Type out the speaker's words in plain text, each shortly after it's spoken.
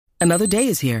Another day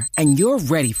is here, and you're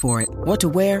ready for it. What to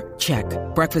wear? Check.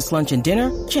 Breakfast, lunch, and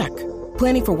dinner? Check.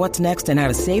 Planning for what's next and how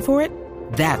to save for it?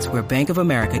 That's where Bank of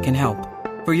America can help.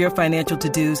 For your financial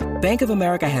to-dos, Bank of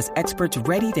America has experts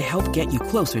ready to help get you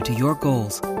closer to your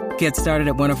goals. Get started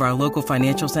at one of our local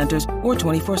financial centers or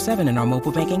 24/7 in our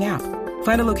mobile banking app.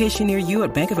 Find a location near you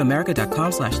at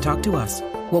bankofamerica.com/talktous.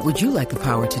 What would you like the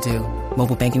power to do?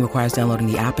 Mobile banking requires downloading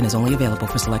the app and is only available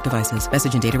for select devices.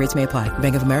 Message and data rates may apply.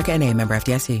 Bank of America N.A., member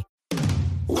FDIC.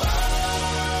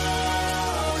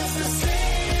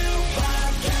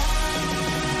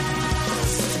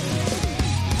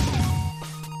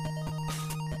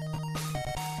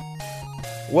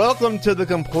 Welcome to the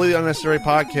Completely Unnecessary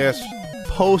Podcast,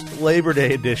 post-Labor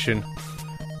Day edition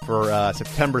for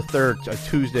September 3rd,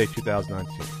 Tuesday,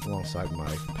 2019, alongside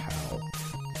my pal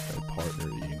and partner,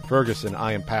 Ian Ferguson.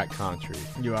 I am Pat Contry.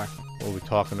 You are. We'll be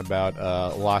talking about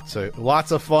lots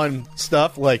of fun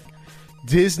stuff like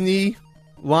Disney,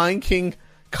 Lion King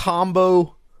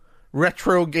combo,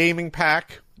 retro gaming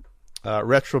pack,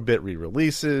 Retrobit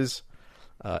re-releases,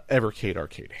 Evercade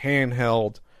arcade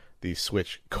handheld, the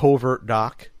Switch Covert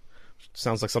dock,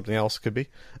 sounds like something else could be.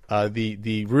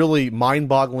 The really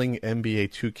mind-boggling NBA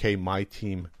 2K My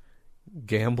Team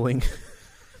gambling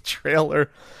trailer,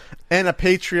 and a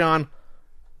Patreon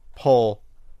poll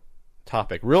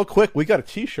topic. Real quick, we got a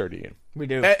T-shirt, Ian. We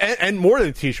do. And more than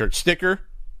a T-shirt. Sticker,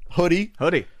 hoodie.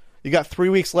 You got 3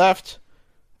 weeks left.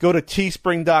 Go to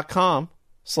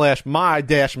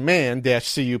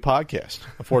teespring.com/my-man-cu podcast.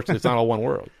 Unfortunately, it's not all one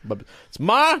word, but it's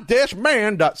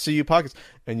my-man.cu podcast,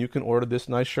 and you can order this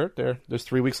nice shirt there. There's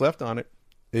 3 weeks left on it.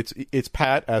 It's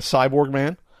Pat as Cyborg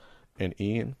Man, and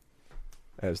Ian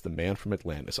as the man from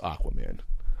Atlantis, Aquaman.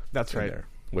 That's right. There,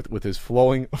 with his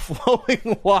flowing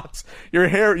locks. Your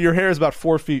hair is about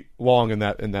 4 feet long in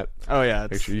that. Oh yeah,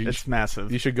 picture. It's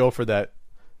massive. You should go for that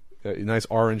nice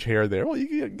orange hair there. Well,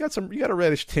 you got a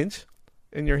reddish tint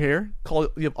in your hair. You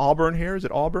have auburn hair. Is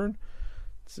it auburn?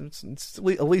 It's at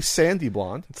least sandy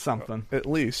blonde. It's something. At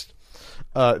least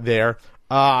there.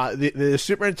 The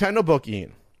Super Nintendo book,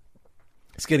 Ian.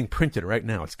 It's getting printed right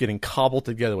now. It's getting cobbled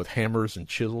together with hammers and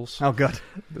chisels. Oh, good.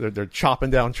 They're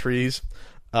chopping down trees,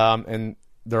 and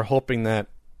they're hoping that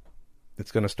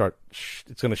it's going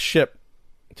to ship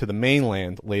to the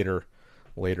mainland later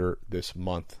this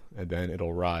month, and then it'll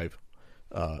arrive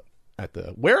at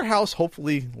the warehouse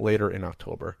hopefully later in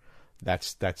October.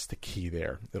 That's the key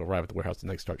there. It'll arrive at the warehouse and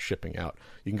then start shipping out.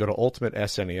 You can go to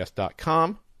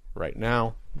ultimatesnes.com right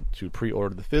now to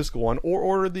pre-order the physical one or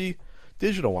order the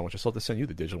digital one, which I still have to send you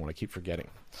the digital one. I keep forgetting.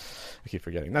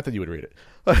 Not that you would read it.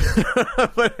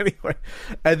 But anyway.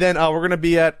 And then we're going to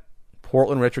be at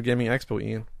Portland Retro Gaming Expo,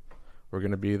 Ian. We're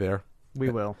going to be there. We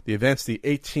will. The event's the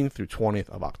 18th through 20th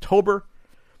of October.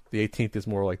 The 18th is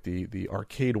more like the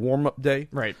arcade warm-up day.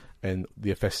 Right. And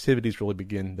the festivities really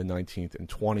begin the 19th and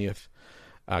 20th.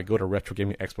 Go to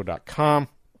retrogamingexpo.com.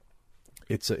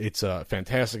 It's a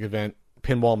fantastic event.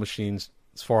 Pinball machines,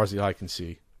 as far as the eye can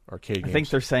see. Arcade games. I think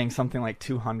they're saying something like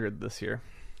 200 this year.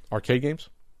 Arcade games?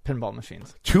 Pinball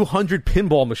machines. 200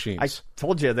 pinball machines. I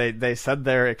told you, they said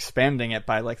they're expanding it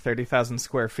by like 30,000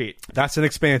 square feet. That's an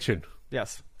expansion.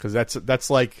 Yes. Because that's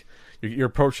like you're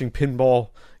approaching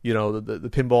pinball. You know, the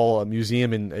pinball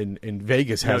museum in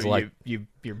Vegas has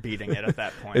you're beating it at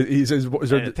that point. I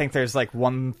think there's like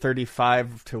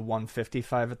 135 to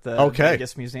 155 at the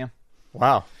Vegas museum.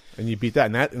 Wow. And you beat that,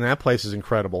 and that place is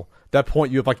incredible. At that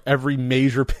point, you have like every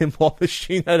major pinball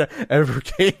machine that ever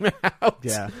came out.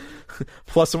 Yeah.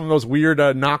 Plus some of those weird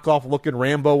knockoff-looking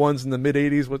Rambo ones in the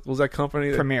mid-'80s. What was that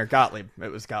company? Premier Gottlieb.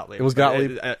 It was Gottlieb. It was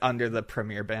Gottlieb? Under the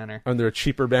Premier banner. Under a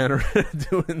cheaper banner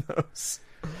doing those.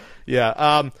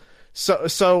 Yeah.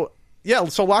 So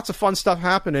lots of fun stuff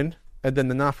happening. And then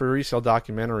the Not For Resale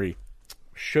documentary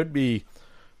should be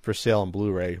for sale on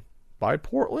Blu-ray by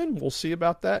Portland. We'll see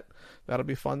about that. That'll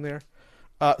be fun there.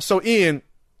 So Ian,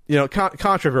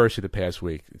 controversy the past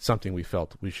week. It's something we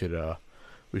felt we should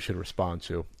respond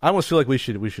to. I almost feel like we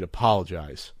should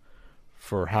apologize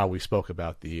for how we spoke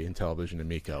about the Intellivision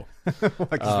Amico.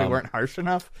 Because we weren't harsh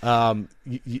enough. I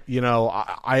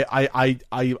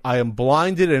am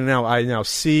blinded, and I now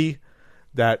see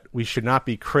that we should not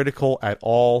be critical at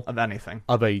all of anything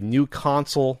of a new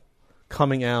console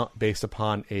coming out based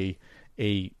upon a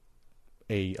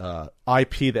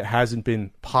IP that hasn't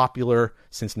been popular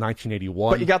since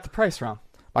 1981. But you got the price wrong.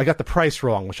 I got the price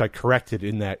wrong, which I corrected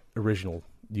in that original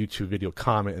YouTube video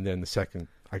comment, and then the second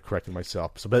I corrected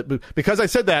myself. So, but because I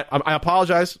said that, I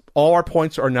apologize. All our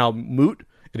points are now moot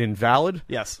and invalid.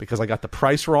 Yes, because I got the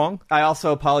price wrong. I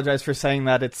also apologize for saying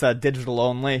that it's digital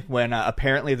only when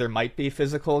apparently there might be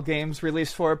physical games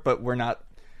released for it, but we're not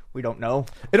We don't know.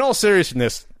 In all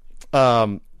seriousness,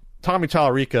 Tommy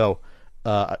Tallarico,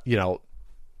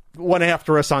 went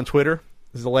after us on Twitter.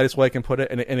 This is the latest way I can put it,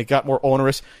 and it got more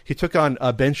onerous. He took on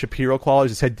Ben Shapiro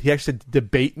qualities. He actually said,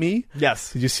 debate me.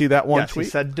 Yes. Did you see that one tweet? He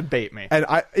said, debate me. And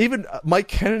even Mike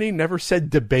Kennedy never said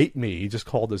debate me. He just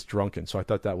called us drunken, so I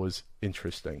thought that was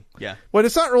interesting. Yeah. But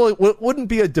it's not really, it wouldn't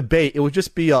be a debate. It would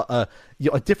just be a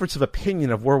difference of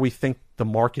opinion of where we think the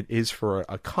market is for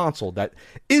a console that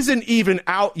isn't even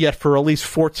out yet for at least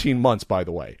 14 months, by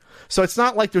the way. So it's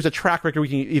not like there's a track record we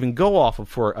can even go off of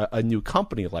for a new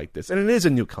company like this. And it is a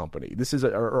new company. This is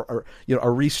a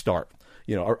restart.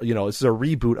 This is a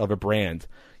reboot of a brand,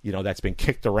 that's been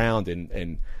kicked around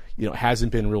and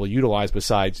hasn't been really utilized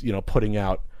besides, putting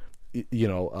out,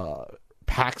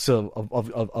 packs of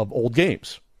old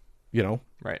games,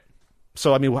 Right.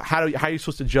 So, I mean, how are you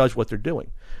supposed to judge what they're doing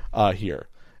here?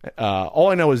 All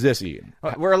I know is this, Ian.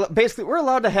 We're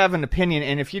allowed to have an opinion,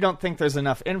 and if you don't think there's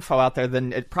enough info out there,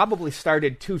 then it probably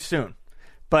started too soon.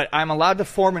 But I'm allowed to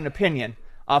form an opinion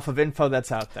off of info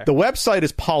that's out there. The website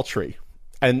is paltry,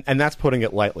 and that's putting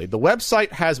it lightly. The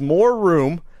website has more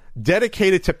room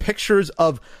dedicated to pictures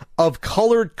of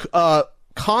colored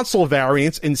console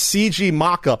variants in CG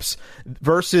mock-ups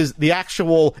versus the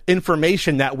actual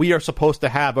information that we are supposed to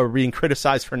have or being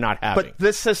criticized for not having. But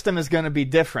this system is going to be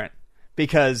different,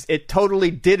 because it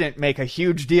totally didn't make a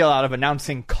huge deal out of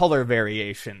announcing color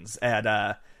variations at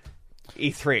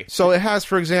E3. So it has,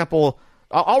 for example,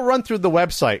 I'll run through the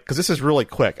website because this is really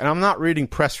quick, and I'm not reading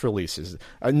press releases.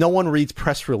 No one reads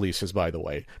press releases, by the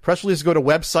way. Press releases go to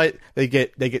website, they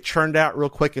get churned out real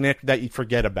quick, and after that you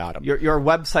forget about them. Your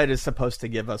website is supposed to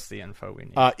give us the info we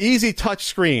need. Easy touch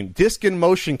screen, disc and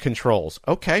motion controls.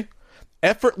 Okay.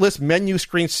 Effortless menu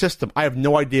screen system. I have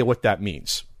no idea what that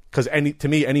means. Because to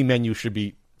me, any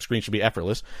screen should be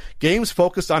effortless. Games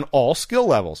focused on all skill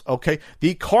levels. Okay.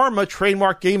 The Karma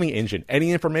trademark gaming engine.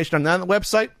 Any information on that on the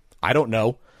website? I don't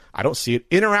know. I don't see it.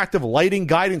 Interactive lighting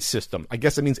guidance system. I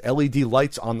guess it means LED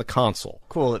lights on the console.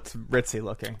 Cool. It's ritzy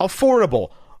looking.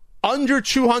 Affordable. Under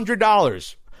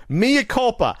 $200. Mea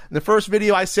culpa. In the first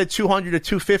video, I said $200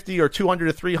 to $250 or $200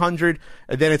 to $300,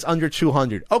 and then it's under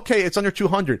 $200. Okay, it's under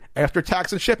 $200. After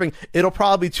tax and shipping, it'll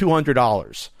probably be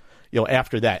 $200.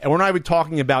 After that. And we're not even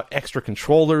talking about extra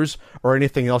controllers or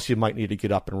anything else you might need to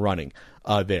get up and running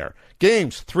there.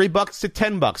 Games, $3 to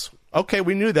 $10. Okay,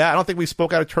 we knew that. I don't think we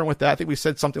spoke out of turn with that. I think we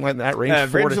said something like that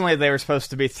range. Originally, they were supposed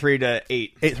to be $3 to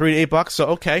 $8. $3 to $8, so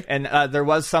okay. And there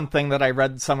was something that I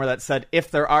read somewhere that said if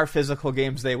there are physical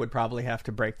games, they would probably have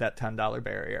to break that $10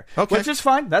 barrier. Okay. Which is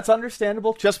fine. That's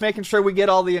understandable. Just making sure we get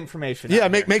all the information. Yeah,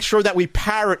 make sure that we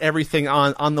parrot everything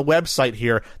on the website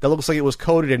here that looks like it was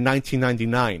coded in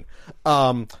 1999.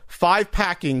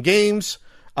 5-packing games.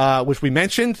 Which we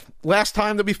mentioned last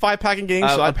time there'll be 5-packing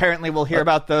games. So apparently we'll hear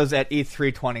about those at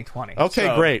E3 2020. Okay,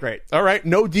 so, great. All right,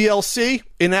 no DLC,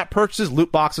 in-app purchases,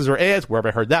 loot boxes, or ads. Where have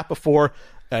I heard that before?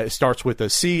 It starts with a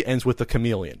C, ends with a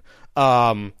chameleon.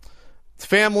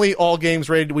 Family, all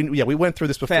games rated. We went through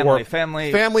this before.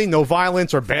 Family, no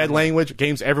violence or bad language.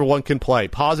 Games everyone can play.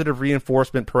 Positive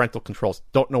reinforcement, parental controls.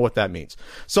 Don't know what that means.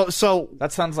 So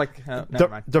that sounds like never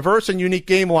mind. Diverse and unique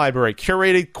game library.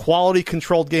 Curated, quality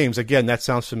controlled games. Again, that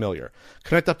sounds familiar.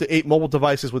 Connect up to 8 mobile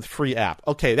devices with free app.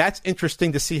 Okay, that's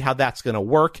interesting to see how that's going to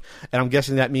work. And I'm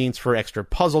guessing that means for extra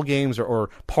puzzle games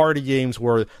or party games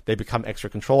where they become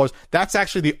extra controllers. That's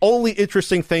actually the only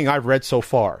interesting thing I've read so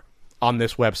far on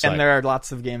this website. And there are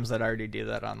lots of games that already do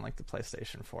that on like the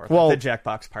PlayStation 4. Well, the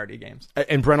Jackbox party games.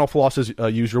 And Brental Floss's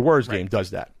Use Your Words game does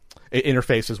that. It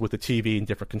interfaces with the TV and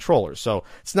different controllers. So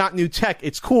it's not new tech.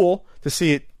 It's cool to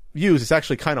see it used. It's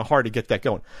actually kind of hard to get that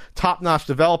going. Top-notch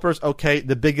developers, okay,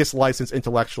 the biggest licensed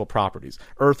intellectual properties.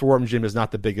 Earthworm Jim is not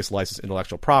the biggest licensed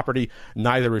intellectual property.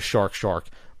 Neither is Shark.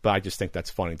 But I just think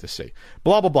that's funny to see.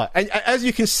 Blah, blah, blah. And as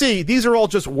you can see, these are all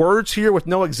just words here with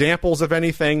no examples of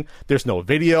anything. There's no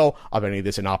video of any of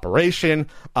this in operation.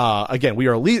 Again, we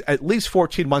are at least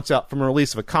 14 months out from the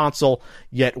release of a console,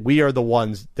 yet we are the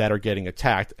ones that are getting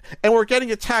attacked. And we're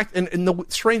getting attacked in the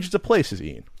strangest of places,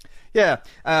 Ian. Yeah.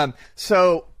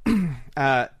 So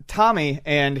Tommy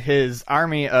and his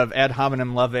army of ad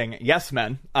hominem-loving yes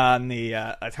men on the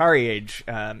Atari Age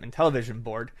Intellivision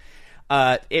board,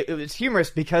 it was humorous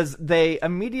because they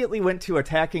immediately went to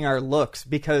attacking our looks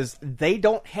because they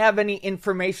don't have any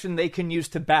information they can use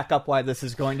to back up why this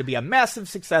is going to be a massive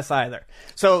success either.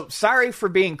 So sorry for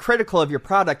being critical of your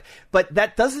product, but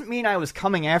that doesn't mean I was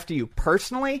coming after you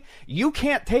personally. You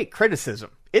can't take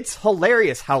criticism. It's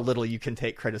hilarious how little you can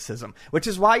take criticism, which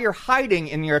is why you're hiding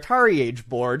in your Atari Age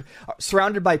board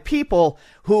surrounded by people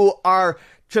who are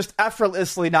just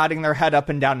effortlessly nodding their head up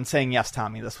and down and saying, yes,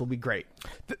 Tommy, this will be great.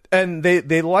 And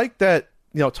they like that,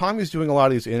 Tommy's doing a lot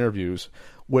of these interviews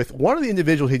with one of the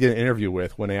individuals he did an interview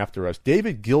with when after us,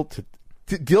 David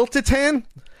Giltitan?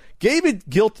 David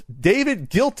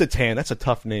Giltitan, that's a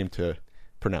tough name to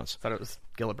pronounce. I thought it was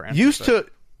Gillibrand.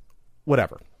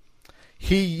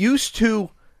 He used to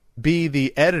be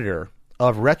the editor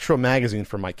of Retro Magazine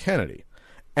for Mike Kennedy.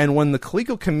 And when the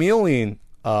Coleco Chameleon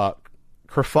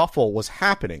kerfuffle was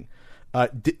happening,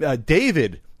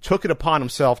 David took it upon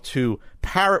himself to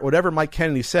parrot whatever Mike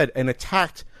Kennedy said and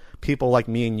attacked people like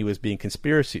me and you as being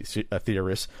conspiracy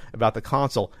theorists about the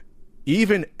console,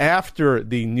 even after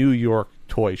the New York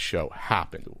Toy Show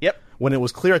happened. Yep. When it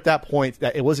was clear at that point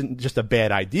that it wasn't just a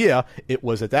bad idea, it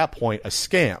was at that point a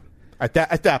scam. At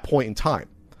that point in time.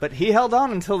 But he held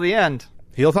on until the end.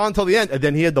 And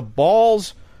then he had the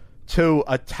balls to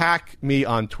attack me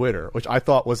on Twitter, which I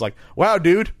thought was like, wow,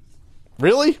 dude,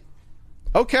 really?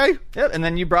 Okay. Yep, and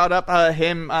then you brought up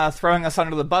him throwing us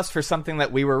under the bus for something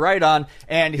that we were right on,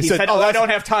 and he said, I don't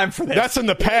have time for this. That's in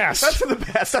the past. That's in the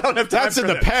past. I don't have time for this. That's in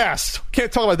the past.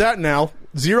 Can't talk about that now.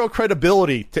 Zero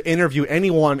credibility to interview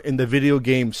anyone in the video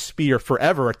game sphere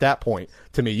forever at that point.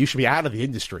 To me, you should be out of the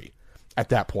industry at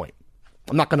that point.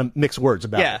 I'm not going to mix words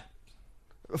about it.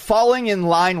 Falling in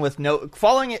line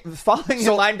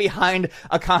behind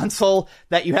a console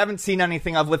that you haven't seen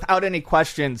anything of without any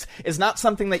questions is not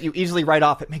something that you easily write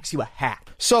off. It makes you a hack.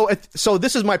 So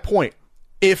this is my point.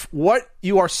 If what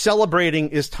you are celebrating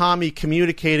is Tommy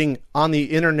communicating on the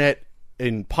internet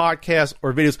in podcasts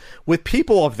or videos with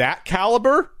people of that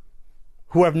caliber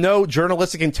who have no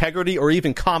journalistic integrity or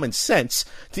even common sense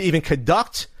to even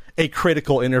conduct a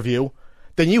critical interview,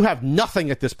 then you have nothing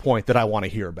at this point that I want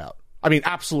to hear about. I mean,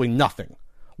 absolutely nothing.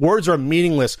 Words are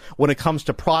meaningless when it comes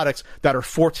to products that are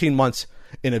 14 months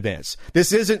in advance.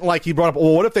 This isn't like he brought up,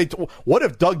 well, what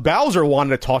if Doug Bowser wanted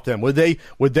to talk to them? Would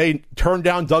they turn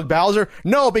down Doug Bowser?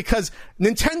 No, because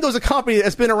Nintendo's a company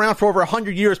that's been around for over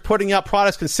 100 years, putting out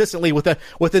products consistently with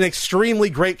an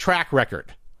extremely great track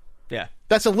record. Yeah.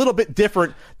 That's a little bit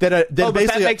different than but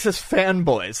that makes us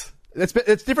fanboys.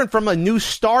 It's different from a new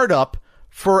startup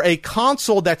for a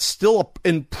console that's still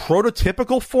in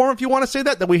prototypical form, if you want to say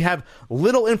that we have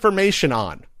little information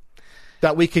on,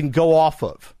 that we can go off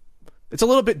of. It's a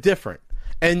little bit different.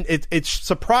 And it's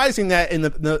surprising that in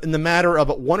the matter of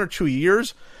 1 or 2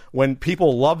 years, when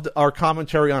people loved our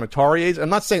commentary on Atari Age, I'm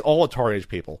not saying all Atari Age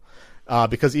people,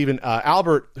 because even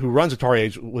Albert, who runs Atari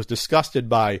Age, was disgusted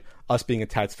by us being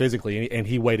attacked physically, and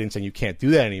he weighed in saying you can't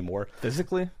do that anymore.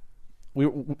 Physically?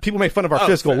 People make fun of our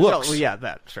physical looks. Well, yeah,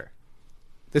 that, sure.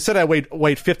 They said I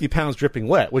weighed 50 pounds dripping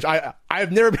wet, which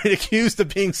I've never been accused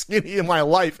of being skinny in my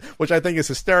life, which I think is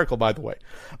hysterical, by the way.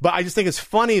 But I just think it's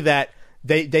funny that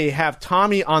they have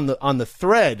Tommy on the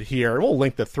thread here, and we'll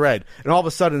link the thread, and all of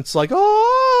a sudden it's like,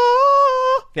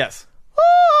 oh, yes,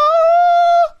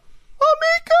 oh,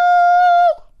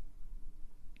 amigo.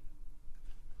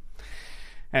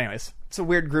 Anyways, it's a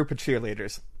weird group of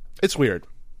cheerleaders. It's weird.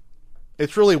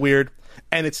 It's really weird,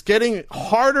 and it's getting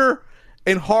harder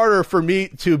and harder for me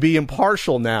to be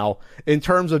impartial now in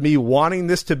terms of me wanting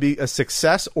this to be a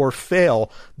success or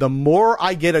fail the more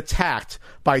I get attacked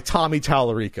by Tommy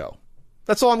Tallarico.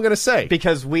 That's all I'm going to say.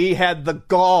 Because we had the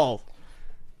gall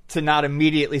to not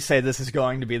immediately say this is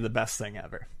going to be the best thing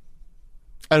ever.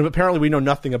 And apparently we know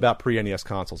nothing about pre-NES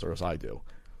consoles, or as I do,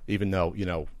 even though,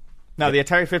 No, the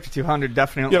Atari 5200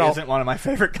 definitely isn't one of my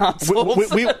favorite consoles.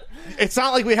 It's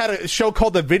not like we had a show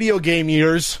called The Video Game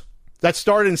Years that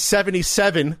started in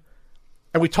 1977,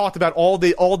 and we talked about all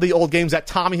the old games that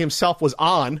Tommy himself was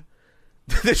on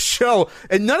this show,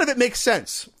 and none of it makes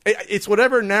sense. It's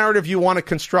whatever narrative you want to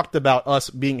construct about us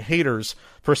being haters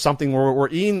for something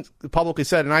where Ian publicly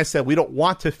said, and I said, we don't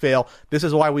want to fail. This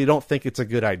is why we don't think it's a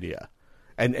good idea.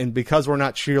 And because we're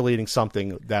not cheerleading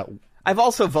something that... I've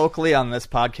also vocally on this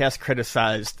podcast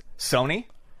criticized Sony,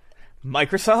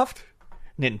 Microsoft,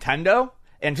 Nintendo,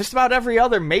 and just about every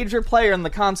other major player in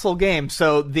the console game.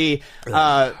 So the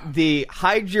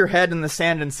hide your head in the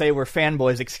sand and say we're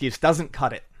fanboys excuse doesn't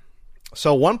cut it.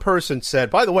 So one person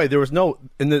said, by the way, there was no,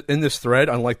 in this thread,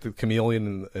 unlike the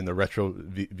Chameleon and the Retro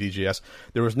VGS,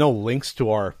 there was no links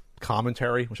to our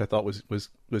commentary, which I thought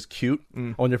was cute.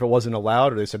 I wonder if it wasn't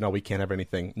allowed, or they said, no, we can't have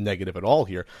anything negative at all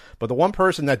here. But the one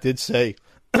person that did say,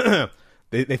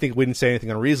 they think we didn't say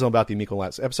anything unreasonable about the Amico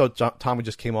last episode. Tommy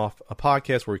just came off a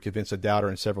podcast where he convinced a doubter,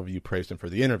 and several of you praised him for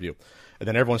the interview. And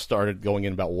then everyone started going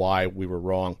in about why we were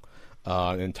wrong.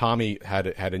 And Tommy had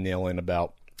a nail in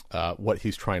about what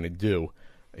he's trying to do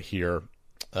here.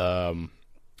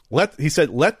 He said,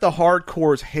 let the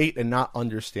hardcores hate and not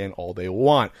understand all they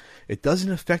want. It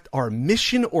doesn't affect our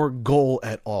mission or goal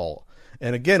at all.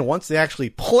 And again, once they actually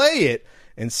play it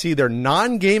and see their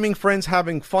non-gaming friends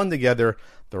having fun together,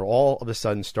 they'll all of a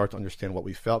sudden start to understand what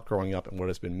we felt growing up and what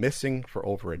has been missing for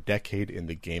over a decade in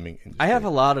the gaming industry. I have a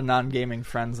lot of non-gaming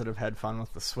friends that have had fun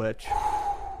with the Switch.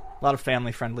 A lot of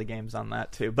family-friendly games on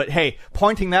that, too. But hey,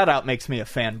 pointing that out makes me a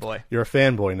fanboy. You're a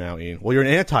fanboy now, Ian. Well, you're an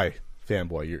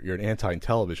anti-fanboy. You're an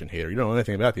anti-Intellivision hater. You don't know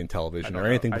anything about the Intellivision or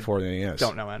anything before the NES.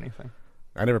 Don't know anything.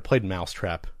 I never played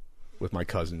Mousetrap with my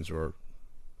cousins or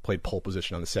played Pole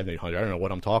Position on the 7800. I don't know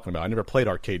what I'm talking about. I never played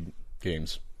arcade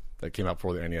games that came out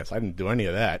before the NES. I didn't do any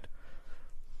of that.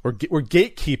 We're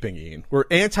gatekeeping, Ian. We're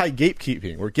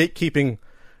anti-gatekeeping. We're gatekeeping.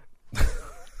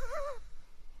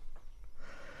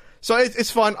 So it's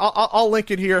fun. I'll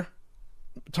link it here.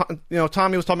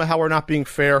 Tommy was talking about how we're not being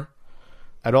fair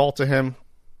at all to him.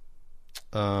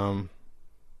 The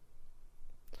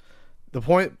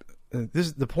point. This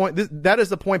is the point. That is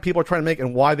the point people are trying to make,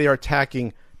 and why they are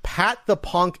attacking Pat the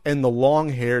Punk and the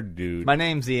long-haired dude. My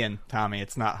name's Ian, Tommy.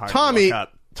 It's not hard to look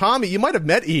up. Tommy, you might have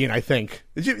met Ian, I think.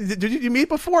 Did you meet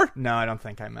before? No, I don't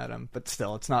think I met him. But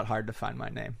still, it's not hard to find my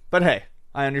name. But hey,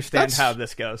 I understand how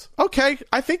this goes. Okay,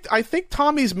 I think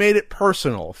Tommy's made it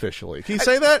personal officially. Can you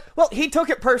say that? Well, he took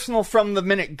it personal from the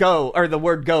minute go, or the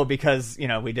word go, because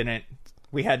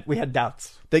we had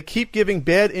doubts. They keep giving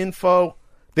bad info.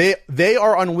 They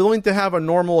are unwilling to have a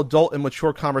normal adult and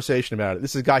mature conversation about it.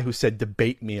 This is a guy who said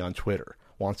debate me on Twitter,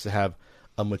 wants to have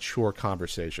a mature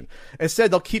conversation.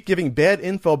 Instead, they'll keep giving bad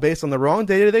info based on the wrong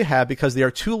data they have because they are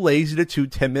too lazy to do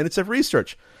 10 minutes of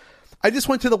research. I just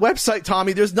went to the website,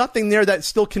 Tommy. There's nothing there that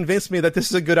still convinced me that this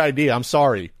is a good idea. I'm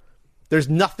sorry. There's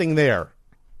nothing there.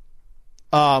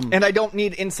 And I don't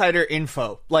need insider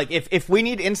info. Like, if we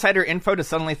need insider info to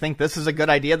suddenly think this is a good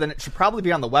idea, then it should probably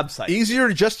be on the website. Easier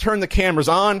to just turn the cameras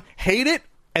on, hate it,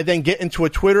 and then get into a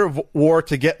Twitter war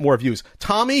to get more views.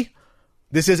 Tommy,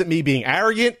 this isn't me being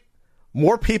arrogant.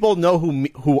 More people know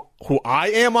who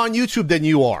I am on YouTube than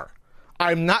you are.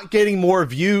 I'm not getting more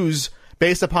views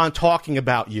based upon talking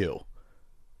about you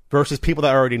versus people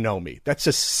that already know me. That's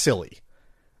just silly.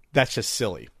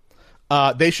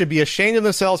 They should be ashamed of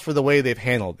themselves for the way they've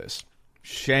handled this.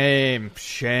 Shame.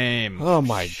 Oh,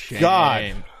 my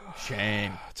God.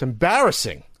 Shame. It's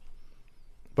embarrassing.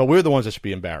 But we're the ones that should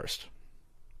be embarrassed.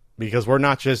 Because we're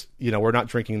not just, we're not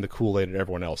drinking the Kool-Aid that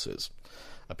everyone else is,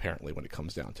 apparently, when it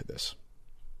comes down to this.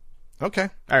 Okay.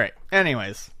 All right.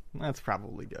 Anyways, that's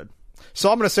probably good.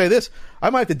 So I'm going to say this.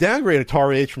 I might have to downgrade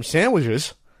Atari Age from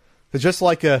sandwiches to just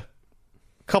like a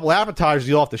couple appetizers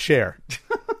you'll have to share.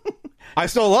 I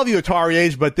still love you, Atari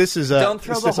Age, but this is don't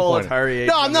throw the whole Atari Age.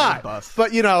 No, I'm not.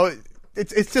 But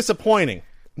it's disappointing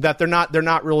that they're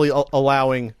not really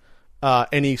allowing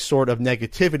any sort of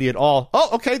negativity at all. Oh,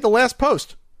 okay. The last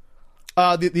post.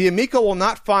 The Amico will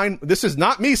not find, this is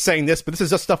not me saying this, but this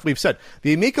is just stuff we've said.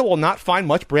 The Amico will not find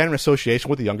much brand association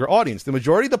with the younger audience. The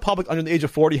majority of the public under the age of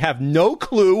 40 have no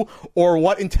clue or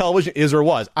what Intellivision is or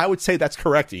was. I would say that's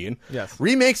correct, Ian. Yes.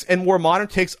 Remakes and more modern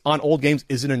takes on old games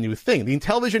isn't a new thing. The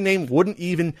Intellivision name wouldn't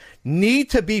even need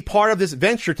to be part of this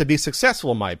venture to be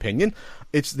successful, in my opinion.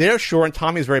 It's there, sure, and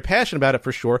Tommy is very passionate about it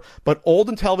for sure, but old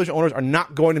Intellivision owners are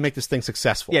not going to make this thing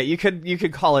successful. Yeah, you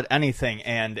could call it anything,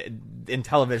 and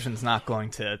Intellivision's not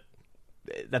going to.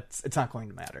 It's not going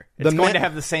to matter. It's going to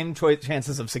have the same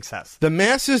chances of success. The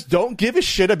masses don't give a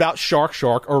shit about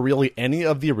Shark or really any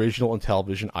of the original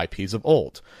Intellivision IPs of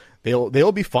old.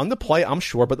 They'll be fun to play, I'm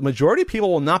sure, but the majority of people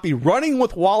will not be running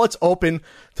with wallets open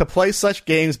to play such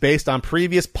games based on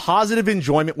previous positive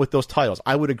enjoyment with those titles.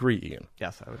 I would agree, Ian.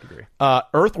 Yes, I would agree.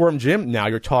 Earthworm Jim, now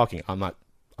you're talking. I'm not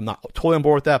totally on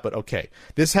board with that, but okay.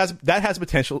 That has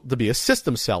potential to be a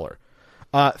system seller.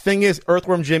 Thing is,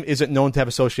 Earthworm Jim isn't known to have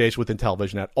association with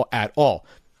Intellivision at all.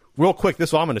 Real quick, this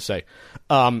is what I'm going to say.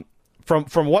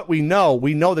 From what we know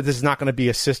that this is not going to be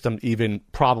a system even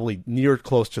probably near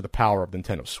close to the power of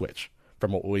Nintendo Switch,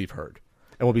 from what we've heard.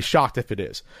 And we'll be shocked if it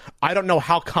is. I don't know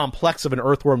how complex of an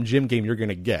Earthworm Jim game you're going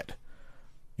to get.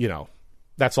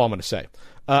 That's all I'm going to say.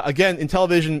 Again,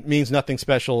 Intellivision means nothing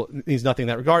special, means nothing in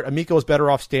that regard. Amico is better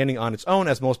off standing on its own,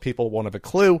 as most people won't have a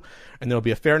clue, and there'll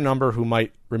be a fair number who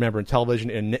might remember Intellivision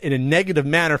in a negative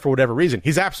manner for whatever reason.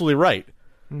 He's absolutely right.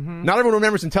 Mm-hmm. Not everyone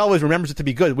remembers Intellivision remembers it to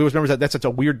be good. We always remember that that's such a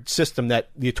weird system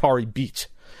that the Atari beat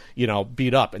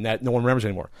up, and that no one remembers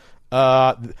anymore.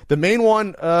 The main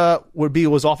one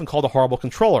was often called a horrible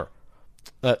controller.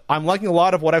 I'm liking a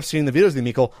lot of what I've seen in the videos of the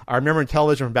Amico. I remember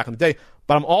Intellivision from back in the day,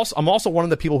 But I'm also one of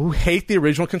the people who hate the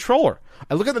original controller.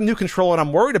 I look at the new controller and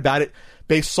I'm worried about it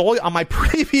based solely on my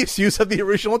previous use of the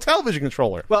original television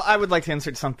controller. Well, I would like to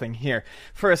insert something here.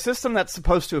 For a system that's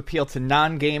supposed to appeal to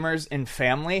non-gamers and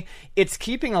family, it's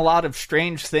keeping a lot of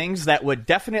strange things that would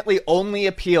definitely only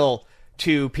appeal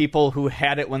to people who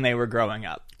had it when they were growing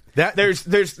up.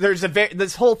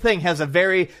 This whole thing has a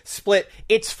very split.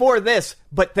 It's for this,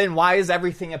 but then why is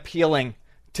everything appealing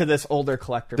to this older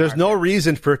collector There's market? no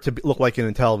reason for it to look like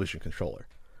an Intellivision controller.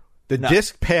 The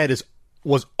disc pad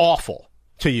was awful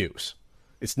to use.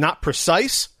 It's not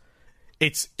precise.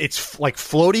 It's like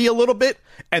floaty a little bit,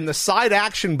 and the side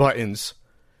action buttons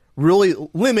really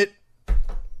limit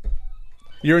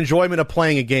your enjoyment of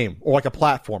playing a game or like a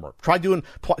platformer.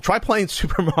 Try playing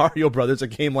Super Mario Brothers, a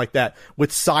game like that,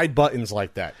 with side buttons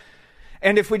like that.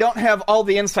 And if we don't have all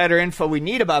the insider info we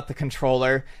need about the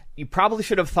controller, you probably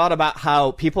should have thought about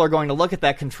how people are going to look at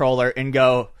that controller and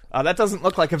go, oh, that doesn't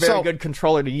look like a very good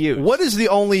controller to use. What is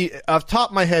off the top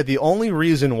of my head, the only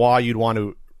reason why you'd want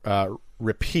to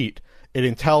repeat an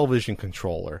Intellivision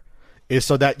controller is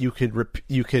so that you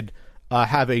could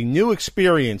have a new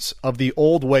experience of the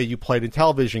old way you played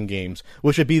Intellivision games,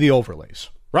 which would be the overlays,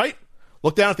 right?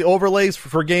 Look down at the overlays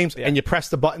for games, and you press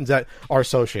the buttons that are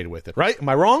associated with it, right? Am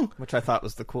I wrong? Which I thought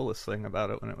was the coolest thing about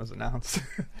it when it was announced.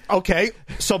 Okay,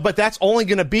 but that's only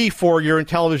going to be for your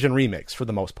Intellivision remakes for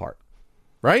the most part,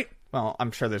 right? Well,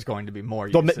 I'm sure there's going to be more.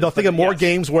 They'll think of more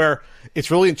games where it's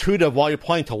really intuitive while you're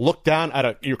playing to look down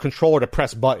at your controller to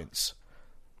press buttons.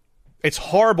 It's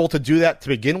horrible to do that to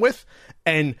begin with,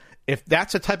 and if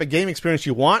that's the type of game experience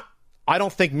you want, I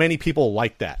don't think many people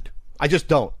like that. I just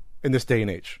don't in this day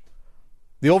and age.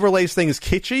 The overlays thing is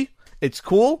kitschy. It's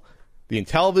cool. The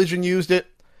Intellivision used it,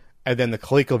 and then the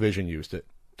ColecoVision used it.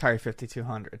 Atari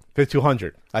 5200.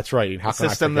 5200. That's right. A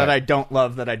system that I don't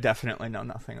love, that I definitely know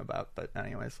nothing about. But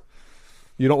anyways.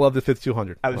 You don't love the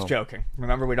 5200? I was joking.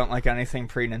 Remember, we don't like anything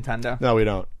pre-Nintendo? No, we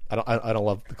don't. I don't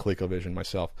love the ColecoVision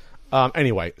myself.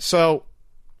 Anyway, so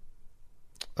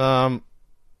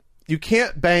you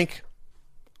can't bank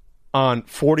on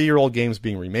 40-year-old games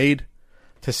being remade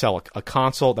to sell a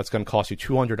console that's going to cost you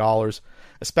 $200,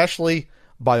 especially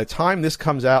by the time this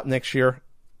comes out next year.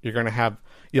 You're going to have,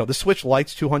 the Switch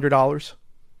Lite's $200,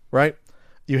 right?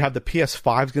 You have the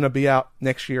PS5's going to be out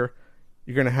next year.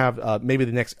 You're going to have maybe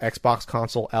the next Xbox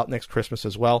console out next Christmas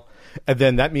as well. And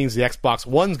then that means the Xbox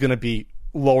One's going to be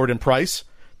lowered in price.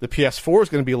 The PS4 is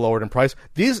going to be lowered in price.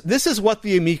 This is what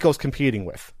the Amico's competing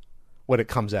with when it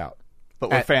comes out. But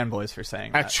we're fanboys for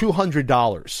saying that. At $200.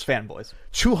 Fanboys.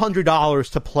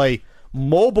 $200 to play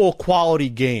mobile quality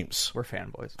games. We're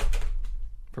fanboys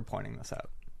for pointing this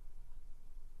out.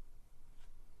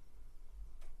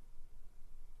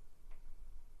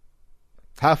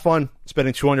 Have fun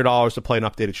spending $200 to play an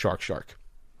updated Shark.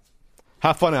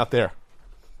 Have fun out there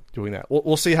doing that.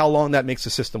 We'll see how long that makes the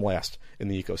system last in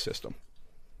the ecosystem.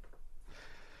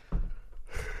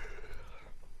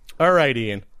 All right,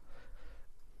 Ian.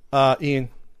 Ian.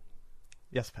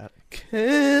 Yes, Pat.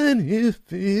 Can you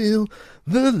feel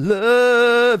the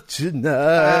love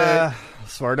tonight?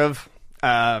 Sort of.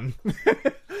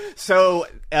 So,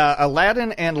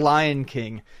 Aladdin and Lion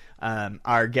King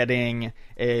are getting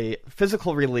a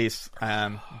physical release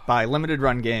by Limited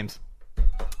Run Games.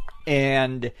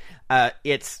 And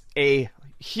it's a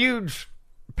huge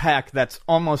pack that's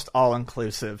almost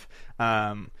all-inclusive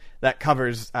that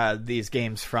covers these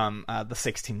games from the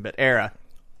 16-bit era.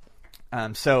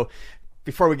 So,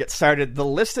 before we get started, the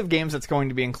list of games that's going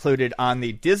to be included on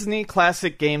the Disney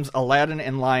Classic Games Aladdin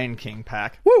and Lion King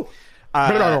pack. Woo!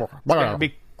 It's going to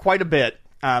be quite a bit.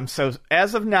 So,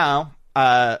 as of now,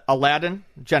 Aladdin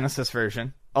Genesis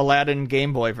version, Aladdin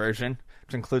Game Boy version,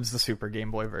 which includes the Super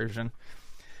Game Boy version,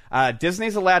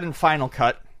 Disney's Aladdin Final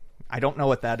Cut. I don't know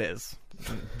what that is.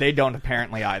 They don't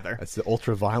apparently either. That's the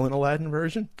ultra-violent Aladdin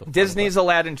version? Disney's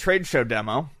Aladdin Trade Show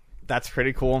demo. That's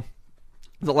pretty cool.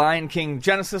 The Lion King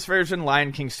Genesis version,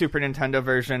 Lion King Super Nintendo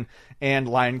version, and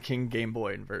Lion King Game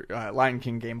Boy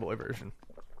version.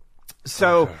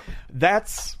 So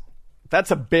that's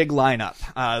a big lineup.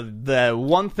 The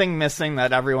one thing missing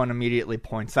that everyone immediately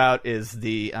points out is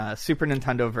the Super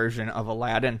Nintendo version of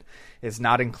Aladdin is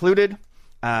not included.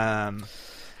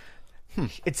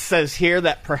 It says here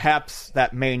that perhaps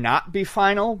that may not be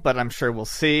final, but I'm sure we'll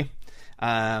see.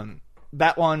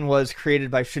 That one was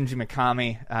created by Shinji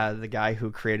Mikami, the guy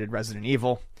who created Resident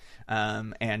Evil,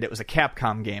 and it was a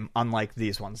Capcom game, unlike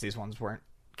these ones. These ones weren't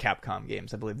Capcom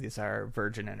games. I believe these are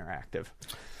Virgin Interactive.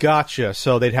 Gotcha.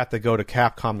 So they'd have to go to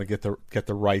Capcom to get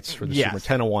the rights for the Yes. Super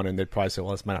Nintendo one, and they'd probably say,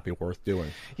 well, this might not be worth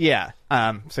doing. Yeah.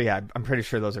 So yeah, I'm pretty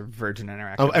sure those are Virgin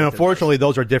Interactive. Oh, and unfortunately,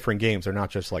 those are different games. They're not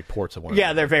just like ports of one.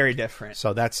 Yeah, they're very different.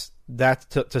 So that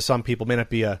to some people may not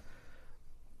be a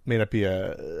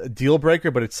deal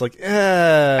breaker, but it's like,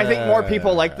 I think more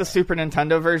people like the Super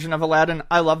Nintendo version of Aladdin.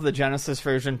 I love the Genesis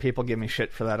version. People give me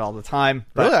shit for that all the time.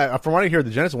 But, really, from what I hear, the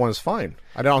Genesis one is fine.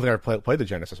 I don't think I played the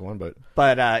Genesis one, but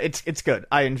it's good.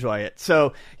 I enjoy it.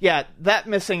 So yeah, that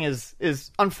missing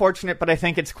is unfortunate, but I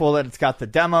think it's cool that it's got the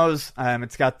demos.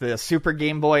 It's got the Super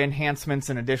Game Boy enhancements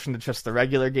in addition to just the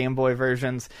regular Game Boy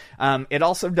versions. It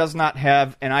also does not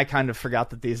have, and I kind of forgot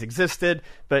that these existed,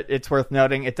 but it's worth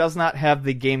noting, it does not have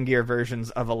the Game Gear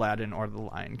versions of Aladdin or The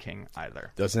Lion King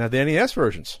either. Doesn't have the NES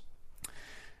versions.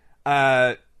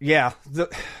 Yeah.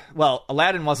 Well,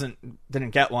 Aladdin didn't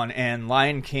get one, and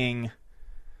Lion King...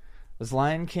 Was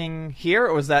Lion King here,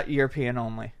 or was that European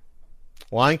only?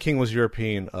 Lion King was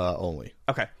European only.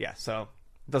 Okay, yeah, so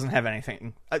it doesn't have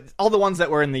anything. All the ones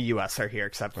that were in the U.S. are here,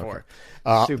 except for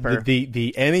Super.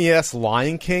 The NES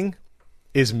Lion King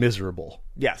is miserable.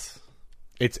 Yes.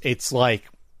 It's like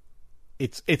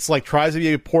tries to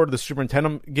be a port of the Super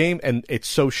Nintendo game, and it's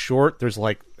so short. There's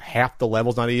like half the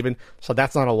levels not even. So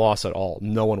that's not a loss at all.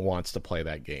 No one wants to play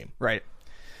that game. Right.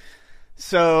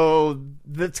 So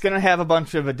that's going to have a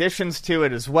bunch of additions to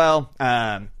it as well,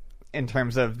 in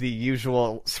terms of the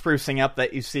usual sprucing up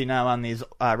that you see now on these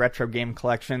retro game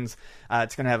collections.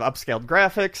 It's going to have upscaled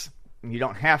graphics. You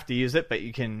don't have to use it, but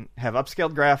you can have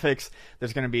upscaled graphics.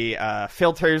 There's going to be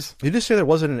filters. Did you just say there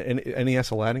wasn't an NES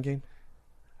Aladdin game?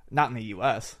 Not in the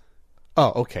U.S.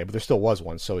 Oh, okay, but there still was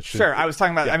one, so it should... Sure, I was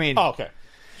talking about... Yeah. I mean... Oh, okay.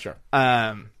 Sure.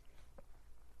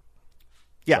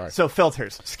 Yeah, so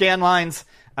filters, scan lines,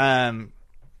 and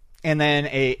then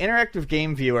a interactive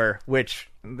game viewer, which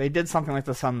they did something like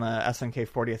this on the SNK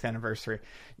 40th anniversary.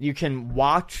 You can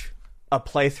watch a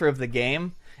playthrough of the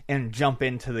game and jump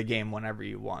into the game whenever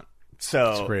you want. So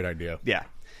that's a great idea. Yeah.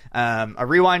 A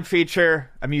rewind feature,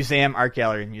 a museum, art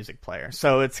gallery, and music player.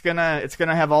 So it's gonna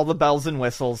have all the bells and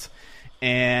whistles,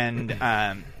 and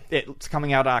it's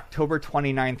coming out October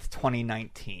 29th,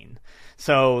 2019.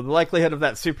 So the likelihood of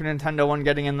that Super Nintendo one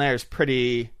getting in there is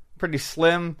pretty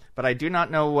slim, but I do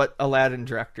not know what Aladdin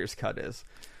Director's Cut is.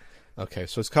 Okay,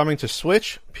 so it's coming to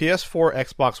Switch, PS4,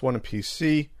 Xbox One, and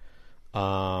PC.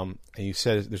 And you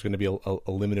said there's going to be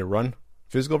a limited run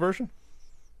physical version?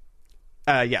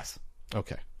 Yes.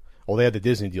 Okay. Well, they had the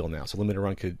Disney deal now, so limited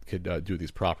run could do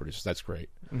these properties. So that's great.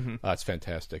 Mm-hmm. That's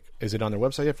fantastic. Is it on their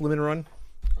website yet for limited run?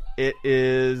 It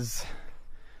is.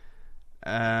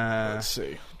 Let's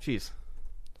see. Jeez.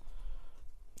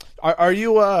 Are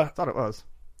you? I thought it was.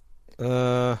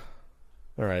 All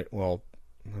right. Well,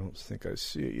 I don't think I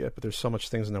see it yet, but there's so much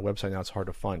things on their website now; it's hard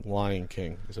to find. Lion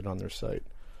King, is it on their site?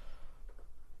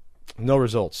 No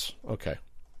results. Okay.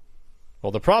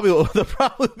 Well, there'll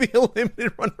probably be a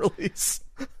limited run release.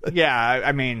 Yeah,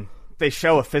 I mean, they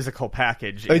show a physical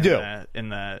package. They do. In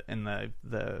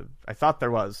the. I thought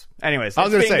there was. Anyways, I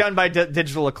was it's being gonna say, done by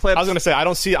Digital Eclipse. I was going to say I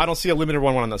don't see a limited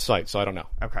one on the site, so I don't know.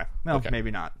 Okay. Well, Okay. maybe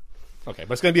not. Okay,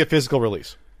 but it's going to be a physical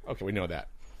release. Okay, we know that.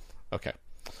 Okay.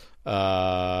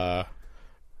 Yeah,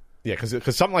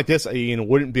 because something like this,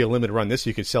 wouldn't be a limited run. This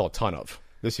you could sell a ton of.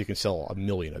 This you can sell 1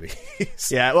 million of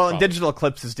these. Yeah, well, and Digital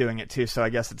Eclipse is doing it too, so I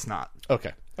guess it's not.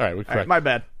 Okay. All right, we correct. All right, my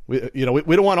bad. We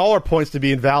don't want all our points to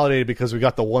be invalidated because we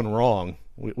got the one wrong.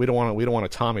 We don't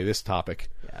want to Tommy this topic.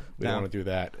 Yeah, we don't want to do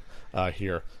that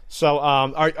here. So,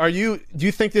 do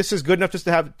you think this is good enough just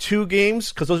to have 2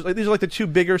 games? Because these are like the 2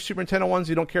 bigger Super Nintendo ones.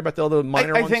 You don't care about the other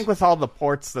minor ones. I think with all the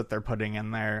ports that they're putting in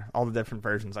there, all the different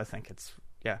versions, I think it's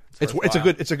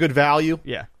a good value.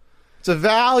 Yeah, it's a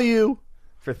value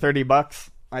for $30.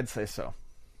 I'd say so.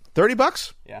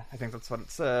 $30? Yeah, I think that's what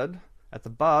it said at the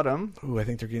bottom. Ooh, I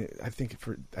think they're getting. I think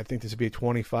this would be a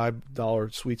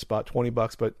 $25 sweet spot,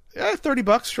 $20, but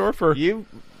 $30, sure for you.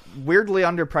 Weirdly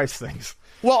underpriced things.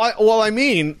 Well, I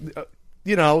mean,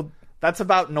 that's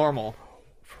about normal.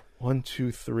 1,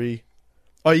 2, 3.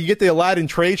 Oh, you get the Aladdin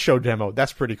trade show demo.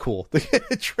 That's pretty cool.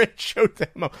 The trade show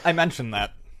demo. I mentioned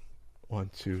that.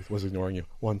 1, 2. Was ignoring you.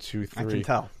 1, 2, 3. I can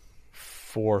tell.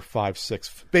 4, 5,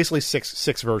 6. Basically,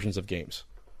 six versions of games.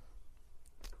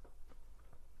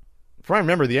 If I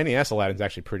remember, the NES Aladdin's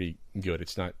actually pretty good.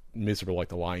 It's not miserable like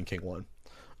the Lion King one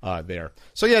there.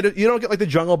 So yeah, you don't get like the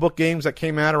Jungle Book games that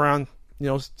came out around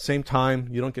same time.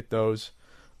 You don't get those.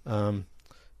 You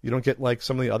don't get like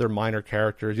some of the other minor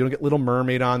characters. You don't get Little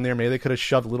Mermaid on there. Maybe they could have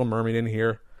shoved Little Mermaid in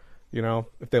here,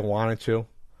 if they wanted to.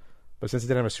 But since it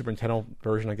didn't have a Super Nintendo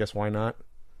version, I guess why not?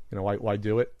 Why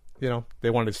do it? You know, they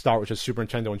wanted to start with just Super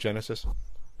Nintendo and Genesis,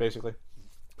 basically,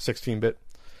 16-bit.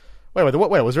 Wait,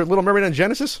 was there Little Mermaid on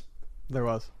Genesis? There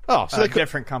was. Oh, so they could,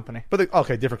 different company. but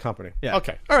okay, different company. Yeah.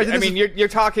 Okay. All right. I mean, you're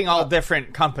talking all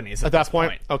different companies at that this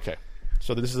point. Okay.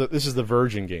 So this is the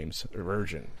Virgin games.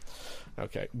 Virgin.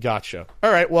 Okay, gotcha.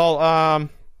 All right. Well,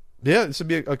 yeah, this would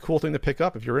be a cool thing to pick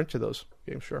up if you're into those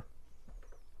games. Sure.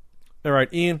 All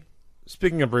right, Ian.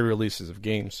 Speaking of re-releases of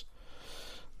games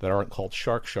that aren't called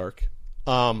Shark,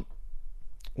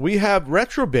 we have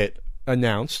Retrobit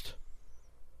announced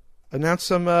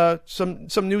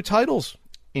some new titles.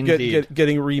 Indeed.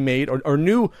 Getting remade or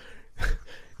new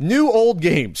old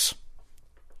games.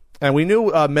 And we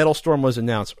knew Metal Storm was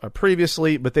announced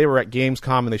previously, but they were at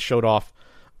Gamescom and they showed off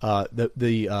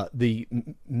the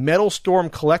Metal Storm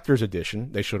Collector's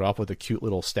Edition. They showed off with a cute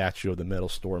little statue of the Metal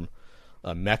Storm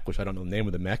mech, which I don't know the name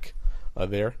of the mech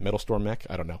there. Metal Storm mech?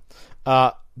 I don't know.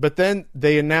 But then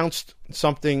they announced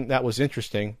something that was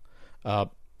interesting. They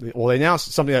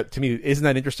announced something that to me isn't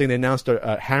that interesting. They announced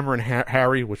a Hammer and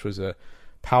Harry, which was a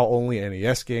PAL-only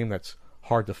NES game that's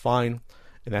hard to find.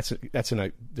 And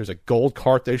there's a gold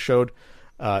cart they showed.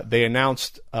 They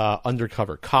announced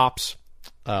Undercover Cops,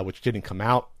 which didn't come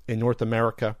out in North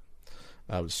America.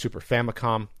 It was Super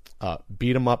Famicom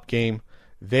beat 'em up game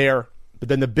there. But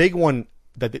then the big one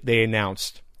that they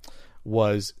announced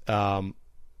was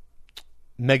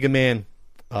Mega Man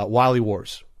Wily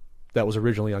Wars. That was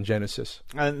originally on Genesis.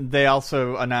 They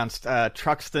also announced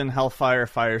Truxton, Hellfire,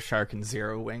 Fireshark, and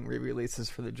Zero Wing re-releases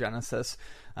for the Genesis.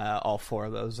 All four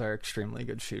of those are extremely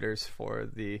good shooters for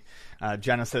the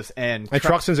Genesis. And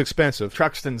Truxton's expensive.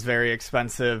 Truxton's very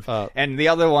expensive. And the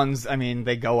other ones, I mean,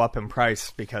 they go up in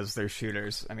price because they're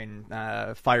shooters. I mean,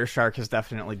 Fireshark has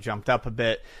definitely jumped up a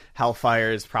bit.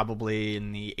 Hellfire is probably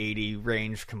in the 80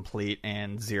 range complete,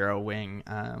 and Zero Wing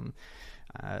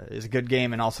is a good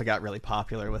game and also got really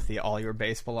popular with the All Your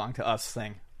Base Belong to Us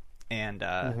thing. And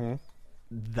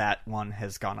that one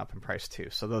has gone up in price too.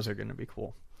 So those are going to be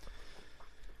cool.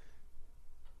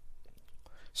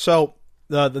 So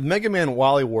the Mega Man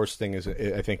Wily Wars thing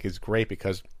I think is great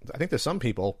because I think to some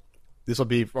people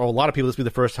for a lot of people this will be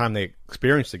the first time they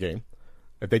experience the game.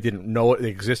 If they didn't know it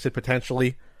existed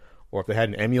potentially, or if they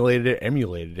hadn't emulated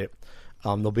it,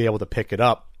 they'll be able to pick it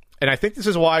up. And I think this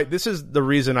is the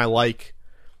reason I like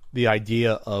the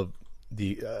idea of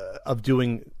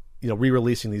doing,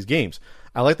 re-releasing these games.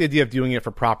 I like the idea of doing it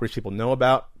for properties people know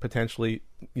about, potentially,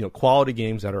 quality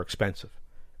games that are expensive,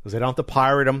 because they don't have to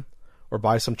pirate them or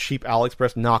buy some cheap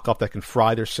AliExpress knockoff that can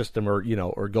fry their system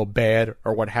or go bad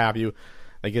or what have you.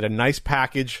 They get a nice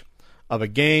package of a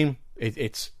game.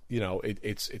 It's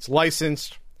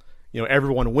licensed.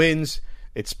 Everyone wins.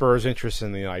 It spurs interest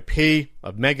in the IP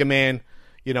of Mega Man.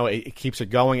 It keeps it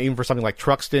going. Even for something like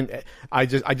Truxton, I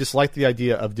just like the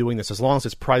idea of doing this as long as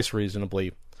it's priced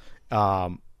reasonably.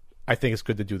 I think it's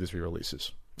good to do these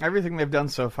re-releases. Everything they've done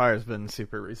so far has been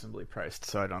super reasonably priced,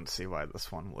 so I don't see why this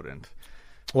one wouldn't.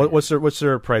 What's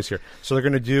their price here? So they're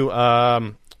going to do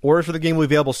orders for the game will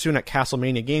be available soon at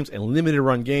Castlemania Games and Limited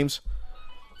Run Games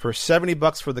for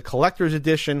 $70 for the collector's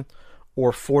edition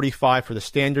or $45 for the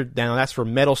standard. Now that's for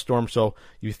Metal Storm, so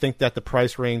you think that the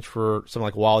price range for something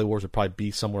like Wily Wars would probably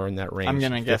be somewhere in that range. I'm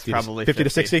going to guess probably 50 to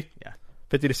 60. Yeah,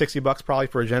 $50 to $60 probably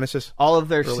for a Genesis. All of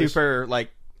their release. Super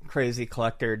crazy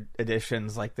collector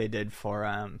editions, like they did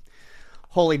for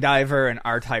Holy Diver and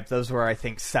R-Type, those were, I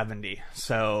think, 70.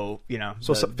 So,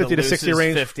 So 50 to 60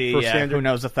 range 50, for yeah. standard? Who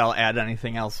knows if they'll add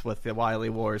anything else with the Wily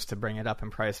Wars to bring it up in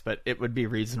price, but it would be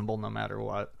reasonable no matter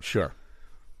what. Sure.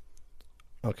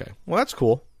 Okay. Well, that's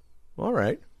cool. All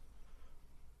right.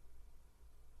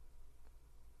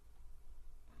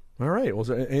 All right. Was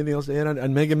there anything else to add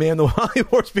on Mega Man the Wily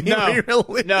Wars being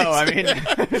re-released? No, I mean,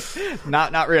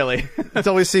 not really.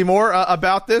 Until we see more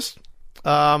about this.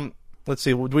 Let's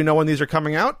see. Do we know when these are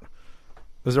coming out?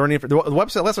 Was there any the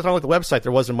website? Last time I looked at the website,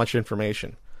 there wasn't much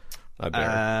information.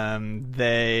 I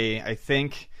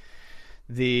think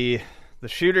the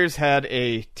shooters had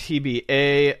a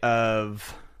TBA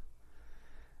of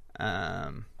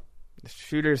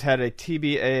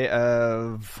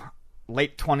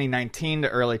late 2019 to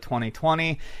early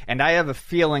 2020, and I have a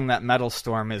feeling that Metal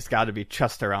Storm has got to be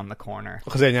just around the corner.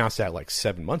 Because they announced that like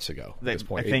 7 months ago. At this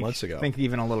point, 8 months ago. I think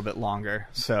even a little bit longer.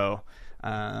 So,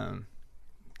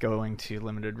 going to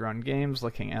Limited Run Games,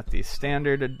 looking at the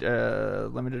standard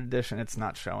limited edition, it's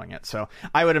not showing it. So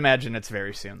I would imagine it's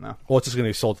very soon, though. Well, it's just going to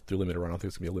be sold through Limited Run. I don't think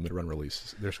it's going to be a Limited Run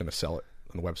release. They're just going to sell it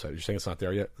on the website. You're saying it's not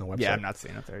there yet on the website? Yeah, I'm not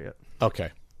seeing it there yet. Okay.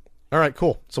 All right,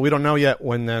 cool. So we don't know yet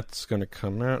when that's going to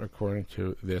come out, according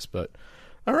to this. But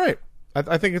all right,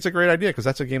 I think it's a great idea because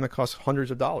that's a game that costs hundreds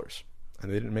of dollars,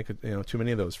 and they didn't make too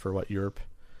many of those for Europe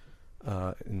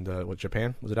in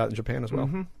Japan? Was it out in Japan as well?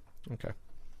 Mm-hmm. Okay.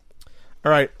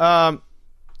 All right.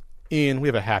 Ian, we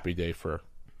have a happy day for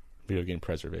video game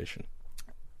preservation.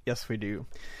 Yes, we do.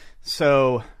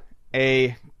 So,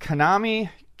 a Konami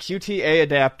QTA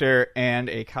adapter and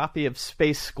a copy of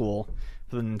Space School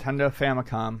for the Nintendo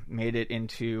Famicom made it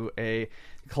into a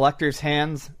collector's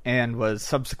hands and was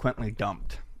subsequently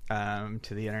dumped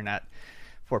to the internet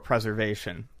for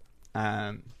preservation.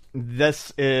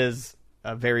 This is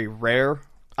a very rare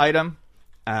item.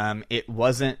 It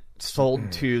wasn't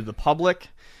sold to the public.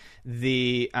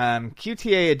 The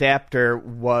QTA adapter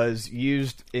was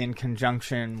used in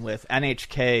conjunction with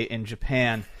NHK in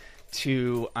Japan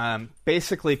to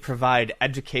basically provide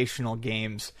educational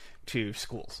games to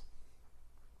schools.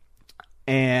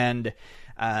 And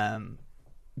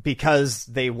because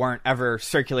they weren't ever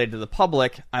circulated to the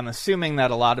public, I'm assuming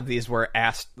that a lot of these were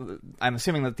I'm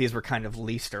assuming that these were kind of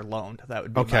leased or loaned. That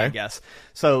would be my guess.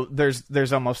 So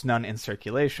there's almost none in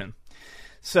circulation.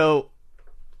 So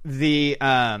the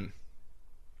I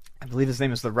believe his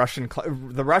name is the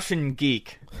Russian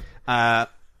geek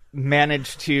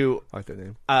managed to I like that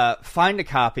name. Find a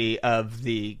copy of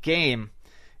the game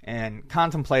and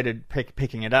contemplated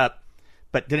picking it up,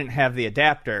 but didn't have the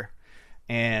adapter.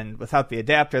 And without the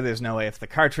adapter, there's no way if the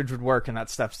cartridge would work, and that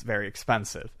stuff's very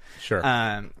expensive. Sure.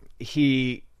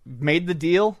 He made the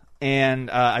deal,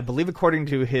 and I believe according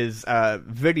to his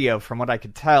video, from what I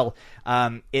could tell,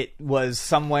 it was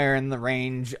somewhere in the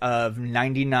range of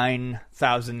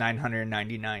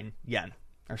 99,999 yen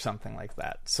or something like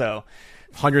that. So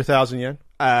 100,000 yen?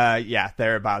 Yeah,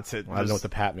 thereabouts. I don't know what the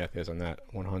pat math is on that.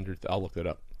 100. I'll look it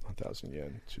up. 1,000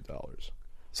 yen, $2.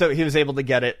 So he was able to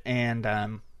get it, and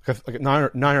like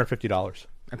 $950.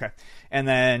 Okay, and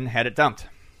then had it dumped.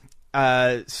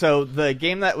 So the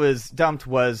game that was dumped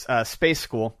was Space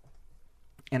School,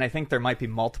 and I think there might be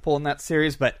multiple in that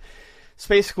series, but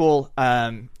Space School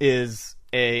is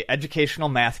a educational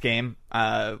math game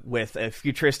with a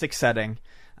futuristic setting.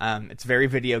 It's very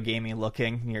video gamey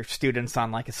looking. Your students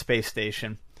on like a space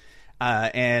station,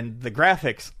 and the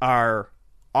graphics are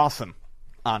awesome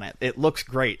on it. It looks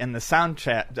great, and the sound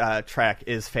track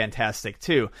is fantastic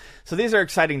too. So these are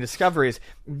exciting discoveries.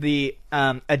 The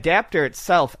adapter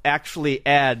itself actually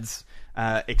adds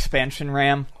expansion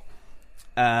RAM.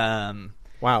 Wow,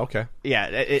 okay. Yeah,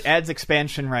 it adds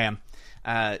expansion RAM.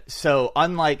 So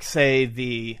unlike, say,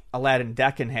 the Aladdin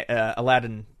Deck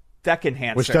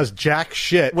Enhancer, which does jack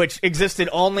shit, which existed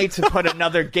only to put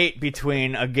another gate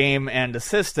between a game and a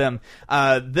system,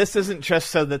 this isn't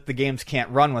just so that the games can't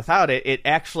run without it. It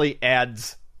actually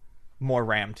adds more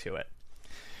RAM to it.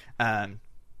 2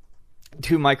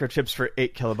 microchips for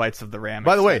 8 kilobytes of the RAM.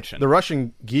 By the way, expansion. the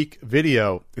Russian Geek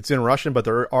video, it's in Russian, but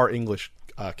there are English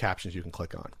captions you can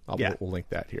click on. We'll link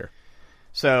that here.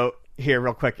 So here,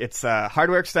 real quick, it's a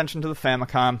hardware extension to the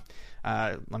Famicom.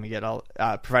 Let me get all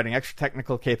providing extra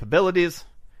technical capabilities.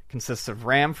 Consists of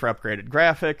RAM for upgraded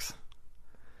graphics,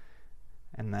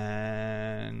 and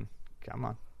then come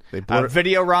on,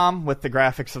 video ROM with the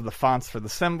graphics of the fonts for the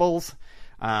symbols,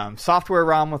 software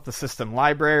ROM with the system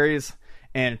libraries,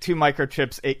 and 2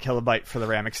 microchips, 8 kilobyte for the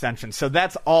RAM extension. So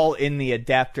that's all in the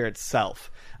adapter itself.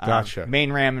 Gotcha.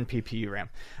 Main RAM and PPU RAM.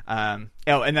 And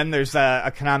then there's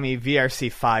a Konami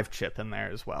VRC5 chip in there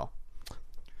as well.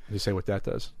 Did you say what that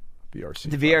does?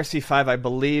 VRC5. The VRC5, I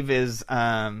believe, is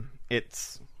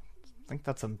it's. I think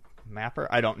that's a mapper.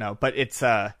 I don't know, but it's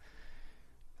does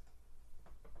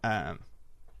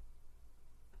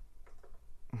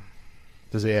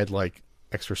it add like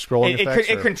extra scrolling effects?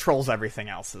 It controls everything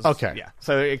else. Okay. Yeah.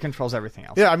 So it controls everything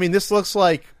else. Yeah, I mean, this looks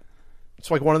like it's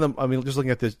like one of them. I mean, just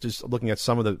looking at this, just looking at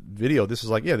some of the video, this is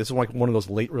like one of those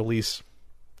late release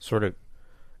sort of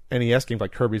NES games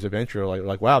like Kirby's Adventure.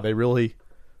 Like wow, they really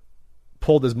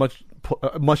pulled as much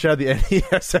out of the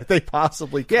NES that they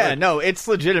possibly could. Yeah, no, it's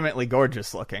legitimately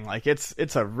gorgeous looking. Like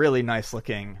it's a really nice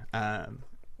looking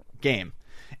game,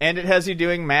 and it has you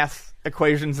doing math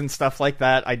equations and stuff like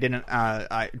that. I didn't,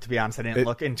 to be honest, I didn't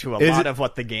look into a lot of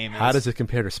what the game is. How does it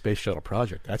compare to Space Shuttle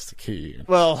Project? That's the key.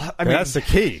 Well, I mean, that's the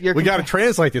key. We got to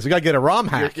translate this. We got to get a ROM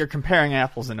hack. You're comparing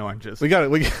apples and oranges. We got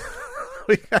to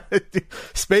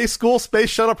Space School, Space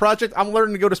Shuttle Project. I'm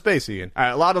learning to go to space, Ian. All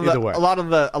right, a lot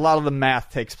of the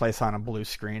math takes place on a blue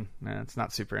screen. It's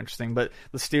not super interesting, but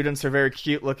the students are very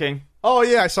cute looking. Oh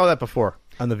yeah, I saw that before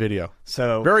on the video.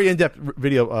 So very in-depth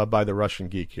video by the Russian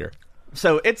Geek here.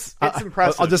 So it's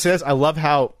impressive. I'll just say this: I love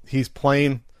how he's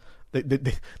playing.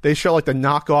 They show like the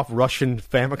knockoff Russian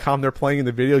Famicom they're playing in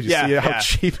the video. You see how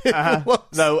cheap it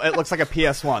looks. No, it looks like a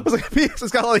PS1. It's like a PS.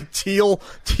 It's got like teal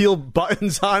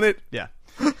buttons on it. Yeah,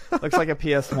 looks like a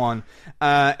PS1.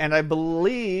 And I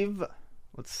believe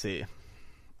let's see,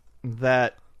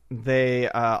 that they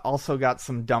also got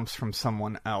some dumps from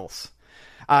someone else.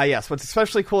 Yes, what's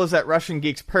especially cool is that Russian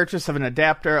Geek's purchase of an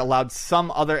adapter allowed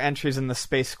some other entries in the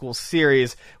Space School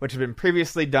series, which had been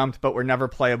previously dumped but were never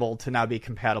playable, to now be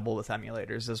compatible with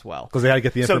emulators as well. Because they had to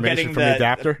get the information from the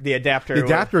adapter? The adapter. The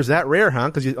adapter is that rare,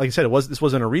 huh? Because, like you said, this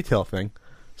wasn't a retail thing.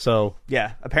 So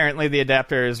yeah, apparently the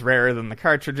adapter is rarer than the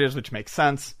cartridges, which makes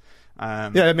sense. Yeah,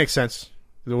 that makes sense.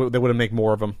 They would have made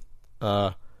more of them.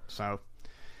 So...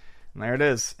 And there it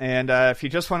is. And if you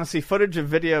just want to see footage of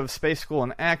video of Space School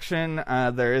in action,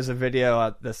 there is a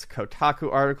video, this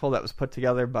Kotaku article that was put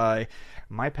together by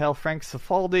my pal Frank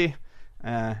Cifaldi,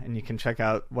 and you can check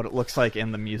out what it looks like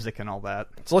in the music and all that.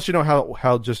 So let you know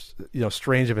how just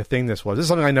strange of a thing this was. This is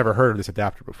something I never heard of, this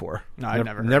adapter before. No,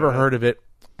 I've never heard of it.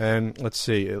 And let's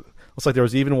see, it looks like there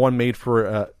was even one made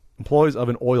for employees of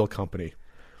an oil company.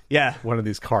 Yeah, one of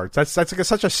these cards. That's like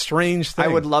such a strange thing. I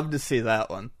would love to see that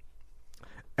one.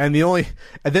 And then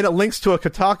it links to a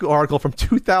Kotaku article from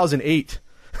 2008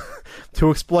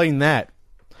 to explain that.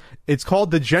 It's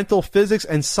called The Gentle Physics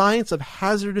and Science of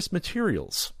Hazardous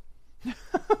Materials.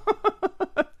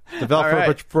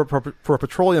 Developed for a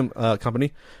petroleum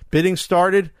company. Bidding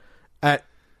started at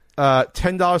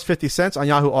 $10.50 on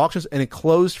Yahoo Auctions, and it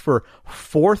closed for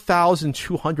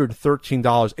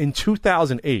 $4,213 in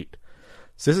 2008.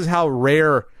 So this is how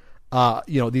rare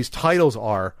these titles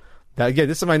are. That, again,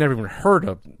 this is something I never even heard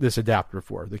of this adapter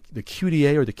before. The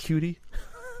QDA or the QD?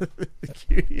 The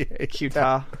QDA.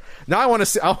 QTA. Now I want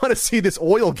to see this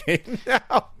oil game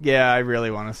now. Yeah, I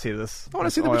really want to see this. I want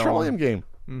to see the petroleum game.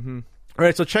 Mm-hmm. All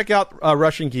right, so check out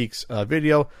Russian Geek's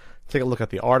video. Take a look at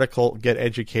the article. Get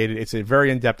educated. It's a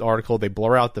very in-depth article. They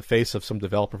blur out the face of some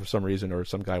developer for some reason, or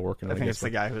some guy working on it. I think it's the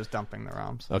guy who's dumping the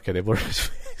ROMs. Okay, they blur his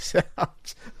face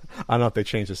out. I don't know if they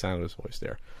changed the sound of his voice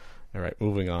there. All right,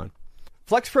 moving on.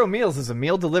 FlexPro Meals is a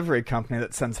meal delivery company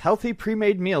that sends healthy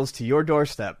pre-made meals to your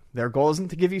doorstep. Their goal isn't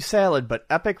to give you salad, but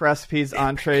epic recipes,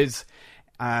 entrees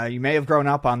you may have grown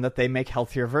up on that they make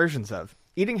healthier versions of.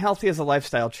 Eating healthy is a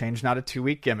lifestyle change, not a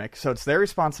 2-week gimmick, so it's their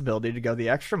responsibility to go the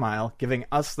extra mile, giving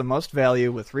us the most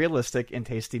value with realistic and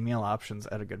tasty meal options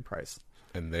at a good price.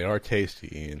 And they are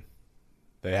tasty, Ian.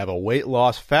 They have a weight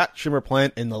loss fat trimmer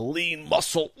plan and the lean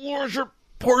muscle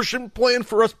portion plan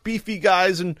for us beefy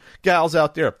guys and gals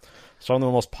out there. Some of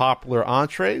the most popular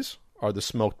entrees are the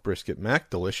smoked brisket mac,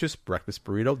 delicious. Breakfast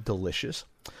burrito, delicious.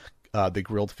 The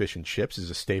grilled fish and chips is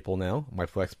a staple now. My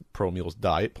Flex Pro Meals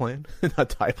diet plan,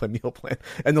 not diet plan, meal plan,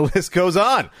 and the list goes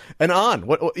on and on.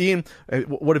 Ian?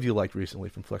 What have you liked recently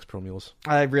from Flex Pro Meals?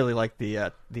 I really like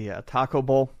the taco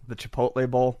bowl, the Chipotle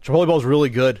bowl. Chipotle bowl is really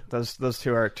good. Those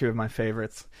two are two of my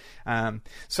favorites.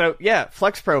 So yeah,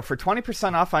 Flex Pro for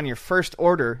 20% off on your first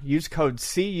order. Use code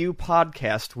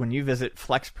CUPodcast when you visit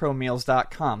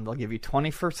flexpromeals.com. They'll give you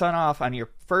 20% off on your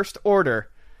first order.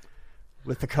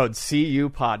 With the code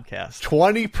CUPodcast.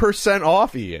 20%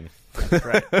 off, Ian. That's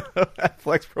right. At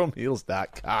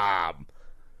flexpromeals.com.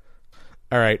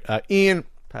 All right, Ian.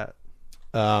 Pat.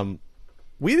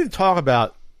 We didn't talk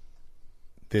about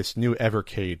this new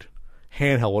Evercade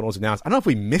handheld when it was announced. I don't know if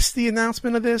we missed the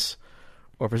announcement of this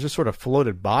or if it's just sort of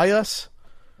floated by us.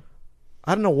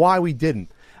 I don't know why we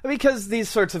didn't. Because these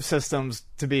sorts of systems,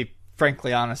 to be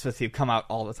frankly honest with you, come out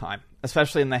all the time.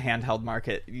 Especially in the handheld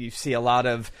market, you see a lot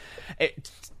of it.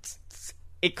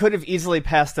 It could have easily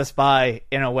passed us by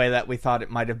in a way that we thought it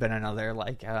might have been another,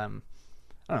 like I don't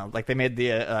know, like they made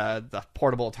the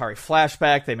portable Atari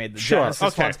Flashback, they made the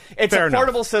Genesis ones. It's a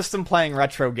portable system playing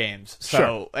retro games,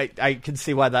 so I can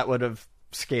see why that would have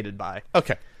skated by.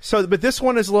 Okay, so but this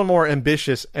one is a little more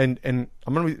ambitious, and I'm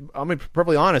gonna be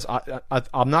perfectly honest.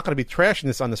 I'm not gonna be trashing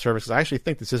this on the surface because I actually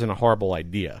think this isn't a horrible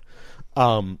idea.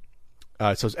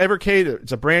 So it's Evercade.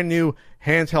 It's a brand new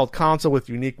handheld console with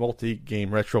unique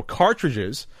multi-game retro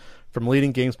cartridges from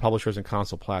leading games publishers and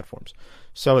console platforms.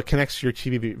 So it connects to your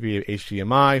TV via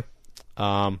HDMI.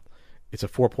 It's a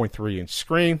 4.3-inch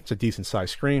screen. It's a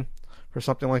decent-sized screen for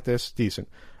something like this. Decent.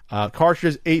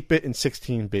 Cartridges, 8-bit and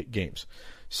 16-bit games.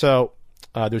 So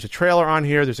there's a trailer on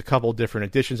here. There's a couple different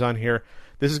editions on here.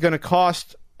 This is going to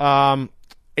cost $80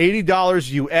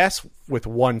 US with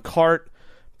one cart.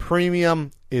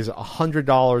 Premium is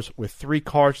 $100 with 3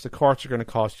 carts. The carts are going to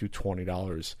cost you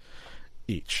 $20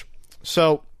 each.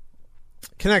 So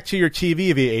connect to your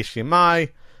TV via HDMI.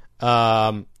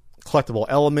 Collectible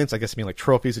elements, I guess I mean like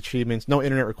trophies, achievements. No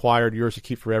internet required. Yours to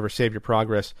keep forever. Save your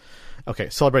progress. Okay,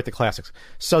 celebrate the classics.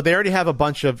 So they already have a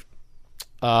bunch of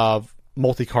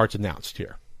multi-carts announced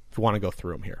here. If you want to go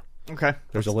through them here. Okay.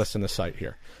 There's a list in the site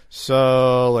here.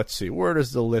 So let's see. Where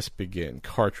does the list begin?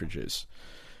 Cartridges.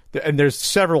 and there's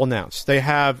several announced. They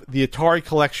have the Atari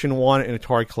Collection 1 and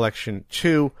Atari Collection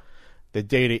 2, the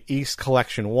Data East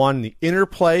Collection 1, the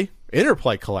Interplay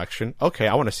Collection. Okay,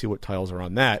 I want to see what titles are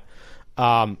on that.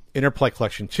 Interplay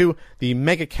Collection 2, the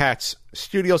Mega Cats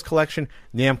Studios Collection,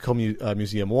 Namco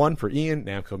Museum 1 for Ian,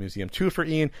 Namco Museum 2 for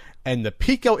Ian, and the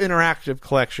Pico Interactive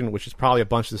Collection, which is probably a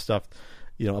bunch of stuff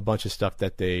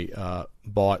that they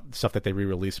bought, stuff that they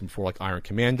re-released before, like Iron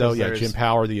Commando, Jim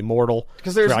Power, the Immortal.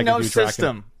 Because there's no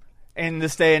system in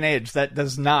this day and age that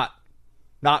does not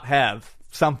have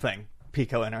something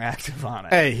Pico Interactive on it.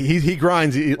 Hey, he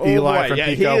grinds Eli from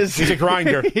Pico. He's a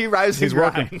grinder. He rises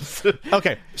and grinds.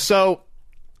 Okay, so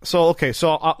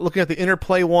looking at the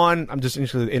Interplay one, I'm just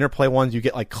interested in the Interplay ones. You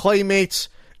get like Claymates,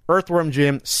 Earthworm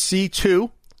Jim, C2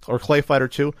 or Clay Fighter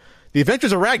 2. The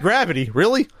Adventures of Rad Gravity,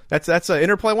 really? That's an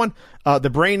Interplay one. The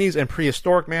Brainies and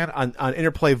Prehistoric Man on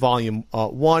Interplay Volume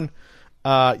 1.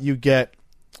 You get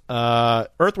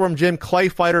Earthworm Jim, Clay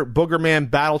Fighter,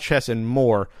 Boogerman, Battle Chess, and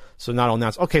more. So not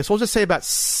announced. Okay, so we'll just say about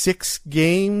 6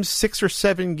 or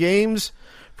 7 games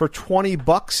for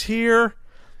 $20 here.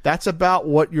 That's about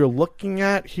what you're looking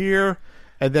at here.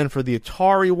 And then for the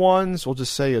Atari ones, we'll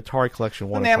just say Atari Collection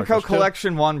 1. The Namco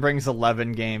Collection 1 brings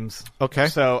 11 games. Okay.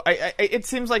 So it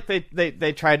seems like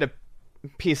they tried to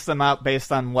piece them out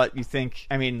based on what you think,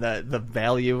 the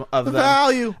value of them.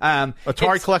 Value.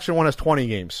 Atari Collection 1 has 20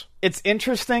 games. It's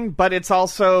interesting, but it's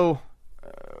also...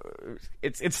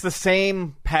 It's the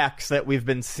same packs that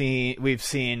we've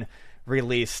seen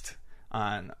released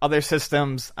on other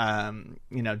systems.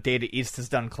 Data East has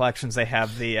done collections. They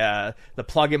have the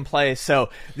plug and play.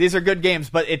 So these are good games,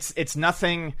 but it's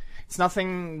nothing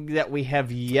that we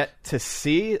have yet to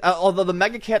see. Although the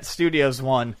Mega Cat Studios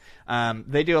one,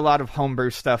 they do a lot of homebrew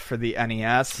stuff for the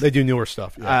NES. They do newer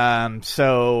stuff. Yeah.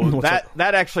 So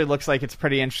that actually looks like it's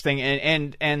pretty interesting,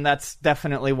 and that's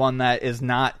definitely one that is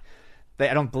not.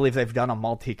 I don't believe they've done a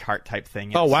multi-cart type thing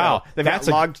yet. Oh, wow. So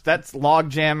that's Log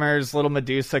Jammers, Little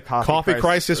Medusa, Coffee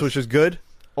Crisis, which is good.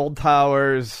 Old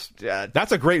Towers.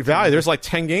 That's a great value. There's like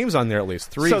 10 games on there at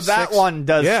least. 3, so 6. that one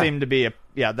does seem to be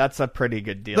that's a pretty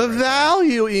good deal. The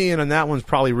value, Ian, on that one's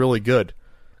probably really good.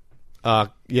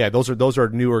 Those are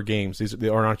newer games. They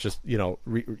are not just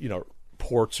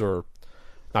ports or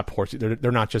not ports.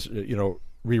 They're not just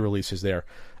re-releases there.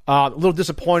 A little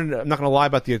disappointed, I'm not going to lie,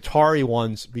 about the Atari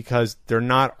ones because they're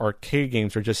not arcade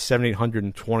games. They're just 700, 800,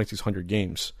 and 2600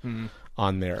 games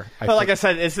on there. Like I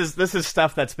said, this is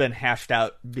stuff that's been hashed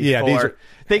out before. Yeah,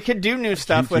 they could do new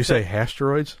stuff with it. Did you say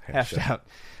Hashteroids? Hashed out.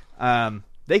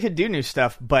 They could do new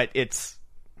stuff, but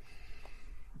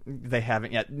they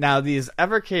haven't yet. Now, these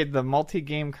Evercade, the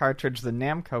multi-game cartridge, the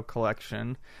Namco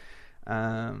collection.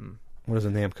 What does the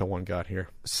Namco one got here?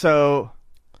 So,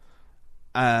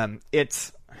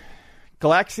 it's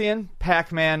Galaxian,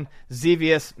 Pac-Man,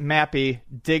 Xevious, Mappy,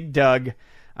 Dig Dug,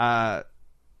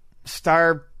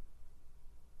 Star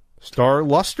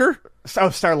Luster?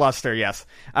 Oh, Star Luster, yes.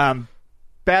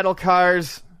 Battle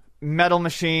Cars, Metal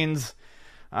Machines,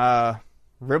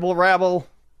 Ribble Rabble,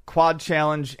 Quad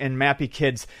Challenge, and Mappy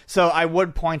Kids. So I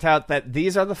would point out that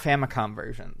these are the Famicom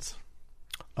versions.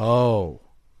 Oh.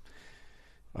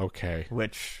 Okay.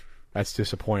 Which... That's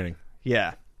disappointing.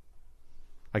 Yeah.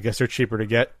 I guess they're cheaper to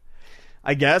get.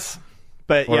 I guess.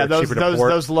 But yeah,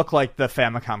 those look like the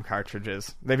Famicom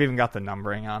cartridges. They've even got the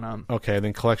numbering on them. Okay,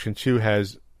 then Collection 2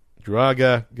 has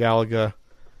Druaga, Galaga,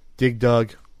 Dig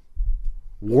Dug,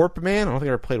 Warp Man. I don't think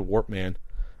I ever played Warp Man.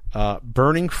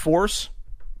 Burning Force,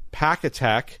 Pack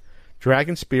Attack,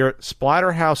 Dragon Spirit,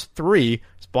 Splatterhouse 3,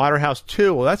 Splatterhouse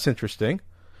 2. Well, that's interesting.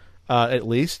 At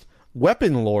least.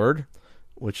 Weapon Lord,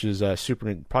 which is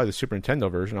probably the Super Nintendo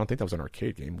version. I don't think that was an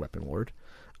arcade game, Weapon Lord.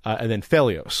 And then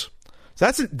Phelios. So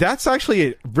that's actually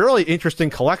a really interesting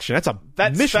collection.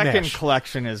 That mishmash. Second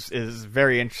collection is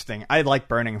very interesting. I like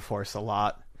Burning Force a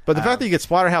lot. But the fact that you get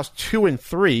Splatterhouse 2 and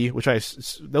 3, which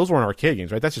those weren't arcade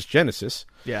games, right? That's just Genesis.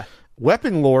 Yeah.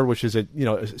 Weapon Lord, which is a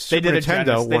Super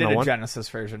Nintendo. They did a Genesis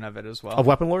version of it as well. Of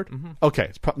Weapon Lord? Mm-hmm.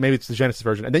 Okay, maybe it's the Genesis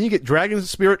version. And then you get Dragon's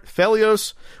Spirit,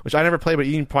 Phelios, which I never played, but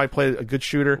Ian probably played a good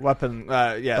shooter.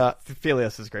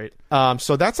 Phelios is great.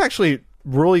 So that's actually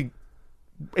really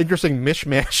interesting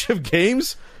mishmash of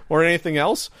games or anything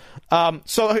else.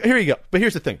 So here you go. But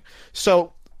here's the thing.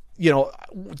 So,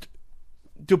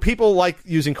 do people like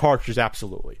using cartridges?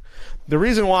 Absolutely. The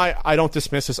reason why I don't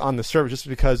dismiss this on the service is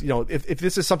because, if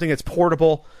this is something that's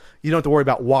portable, you don't have to worry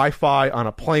about Wi-Fi on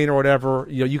a plane or whatever.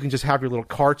 You can just have your little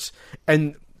carts.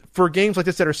 And for games like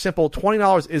this that are simple,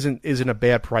 $20 isn't a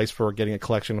bad price for getting a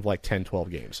collection of like 10, 12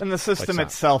 games. And the system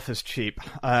itself is cheap.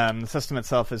 The system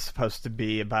itself is supposed to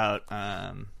be about,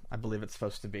 I believe it's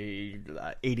supposed to be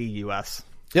 $80 US.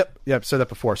 Yep, I've said that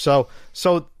before. So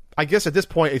I guess at this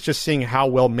point, it's just seeing how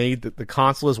well made the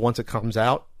console is once it comes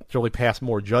out to really pass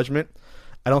more judgment.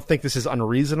 I don't think this is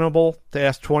unreasonable to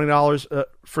ask $20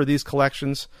 for these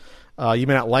collections. You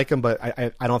may not like them, but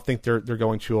I don't think they're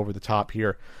going too over the top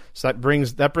here. So that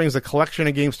brings the collection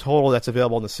of games total that's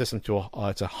available in the system to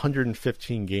it's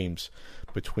 115 games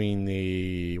between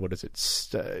the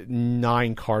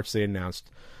 9 carts they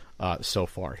announced so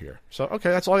far here. So okay,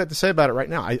 that's all I have to say about it right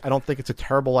now. I don't think it's a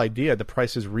terrible idea. The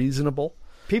price is reasonable.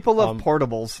 People love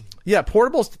portables. Yeah,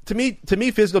 portables to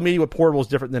me, physical media with portable is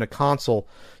different than a console,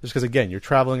 just because again, you're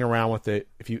traveling around with it.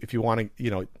 If you want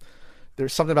to,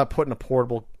 there's something about putting a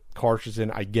portable cartridge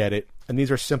in. I get it, and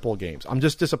these are simple games. I'm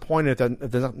just disappointed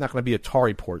that there's not going to be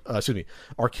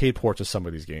arcade ports of some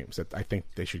of these games. That I think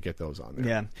they should get those on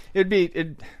there. Yeah,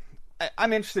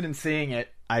 I'm interested in seeing it.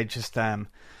 I just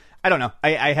I don't know.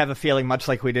 I have a feeling, much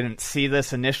like we didn't see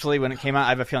this initially when it came out, I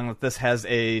have a feeling that this has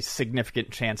a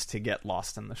significant chance to get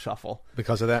lost in the shuffle.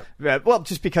 Because of that? Well,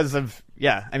 just because of,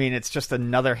 it's just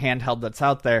another handheld that's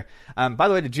out there. By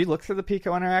the way, did you look through the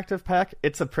Pico Interactive Pack?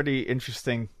 It's a pretty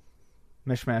interesting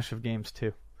mishmash of games,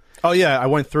 too. Oh, yeah, I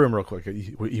went through them real quick.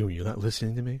 You're not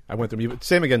listening to me? I went through them.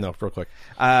 Same again, though, real quick.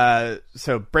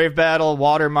 So, Brave Battle,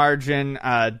 Water Margin,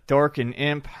 Dork and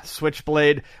Imp,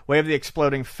 Switchblade, Way of the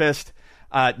Exploding Fist,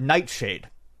 Nightshade.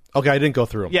 Okay, I didn't go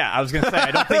through them. Yeah, I was going to say,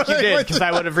 I don't think you did, because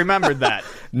I would have remembered that.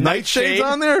 Nightshade's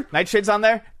on there? Nightshade's on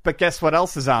there, but guess what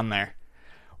else is on there?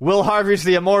 Will Harvey's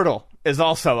The Immortal is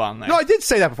also on there. No, I did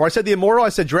say that before. I said The Immortal, I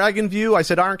said Dragon View, I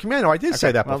said Iron Commando. I did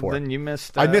say that before. Well, then you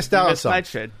missed... I missed out on some.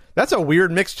 Nightshade. That's a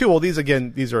weird mix, too. Well, these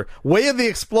are Way of the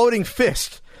Exploding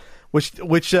Fist, which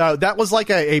that was like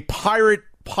a pirate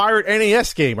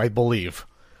NES game, I believe.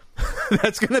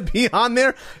 That's going to be on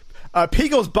there.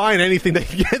 Pico's buying anything they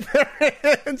can get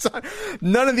their hands on.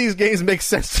 None of these games make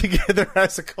sense together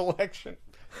as a collection.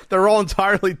 They're all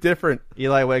entirely different.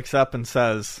 Eli wakes up and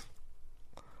says,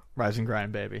 "Rise and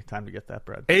grind, baby. Time to get that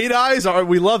bread." 8 Eyes?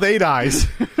 We love 8 Eyes.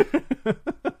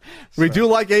 We do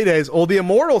like 8 Eyes. Oh, the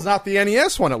Immortal's not the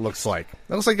NES one, it looks like.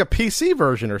 That looks like a PC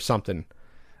version or something.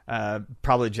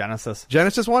 Probably Genesis.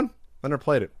 Genesis one? I never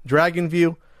played it. Dragon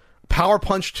View. Power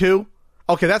Punch 2.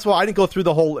 Okay, that's why I didn't go through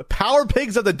the whole Power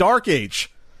Pigs of the Dark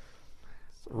Age.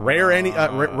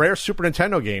 Rare Super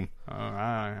Nintendo game. All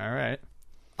right.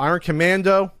 Iron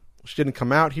Commando, which didn't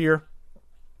come out here.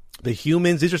 The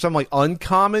Humans. These are some like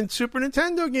uncommon Super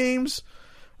Nintendo games.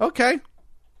 Okay.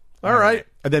 All right.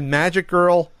 And then Magic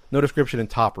Girl, no description, and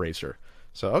Top Racer.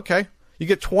 So okay, you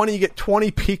get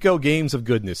 20 Pico games of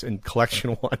goodness in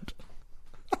collection one.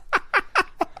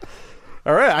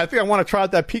 All right, I think I want to try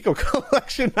out that Pico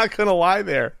collection. Not going to lie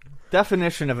there.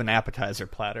 Definition of an appetizer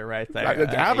platter right there.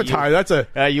 Appetizer, that's a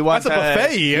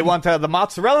buffet, Ian. You want the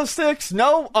mozzarella sticks?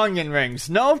 No onion rings.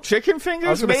 No chicken fingers? I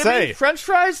was going to say. French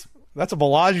fries? That's a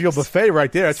Bellagio buffet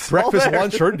right there. It's breakfast,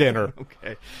 lunch, or dinner.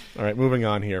 Okay. All right, moving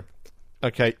on here.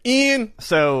 Okay, Ian.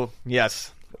 So,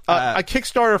 yes. A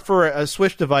Kickstarter for a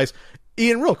Switch device.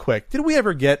 Ian, real quick, did we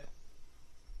ever get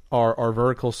our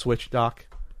vertical Switch dock?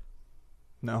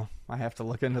 No. I have to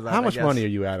look into that. How much money are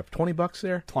you out of? $20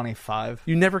 there? 25.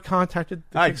 You never contacted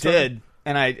the I Kickstarter? did,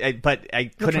 and but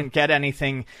I couldn't get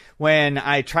anything when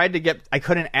I tried to get. I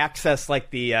couldn't access like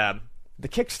the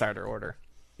Kickstarter order.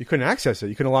 You couldn't access it.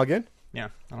 You couldn't log in. Yeah,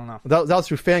 I don't know. That was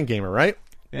through Fangamer, right?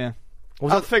 Yeah.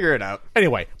 I'll figure it out.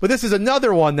 Anyway, but this is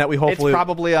another one that we hopefully... It's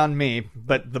probably on me,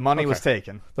 but the money was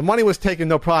taken. The money was taken,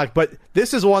 no product. But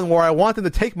this is one where I want them to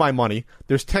take my money.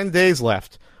 There's 10 days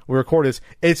left. We record this.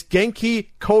 It's Genki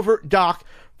Covert Dock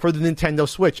for the Nintendo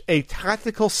Switch. A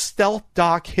tactical stealth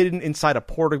dock hidden inside a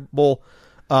portable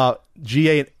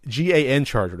GAN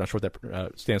charger. Not sure what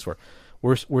that stands for.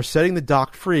 We're setting the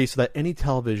dock free so that any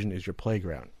television is your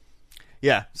playground.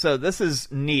 Yeah, so this is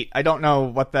neat. I don't know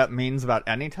what that means about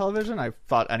any television. I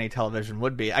thought any television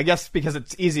would be. I guess because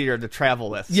it's easier to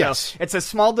travel with. Yes. So it's a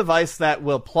small device that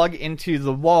will plug into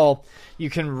the wall.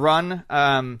 You can run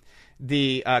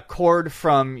the cord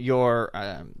from your...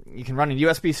 you can run a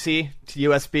USB-C to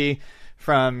USB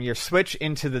from your Switch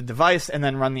into the device and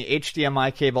then run the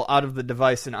HDMI cable out of the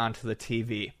device and onto the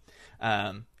TV.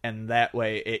 And that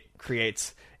way it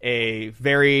creates a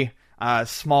very...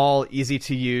 small,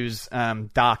 easy-to-use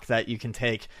dock that you can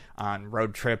take on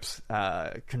road trips,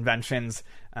 conventions.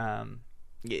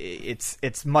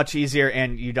 It's much easier,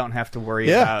 and you don't have to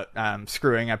worry about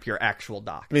screwing up your actual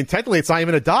dock. I mean, technically, it's not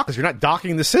even a dock because you're not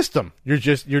docking the system. You're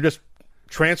just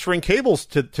transferring cables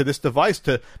to this device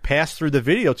to pass through the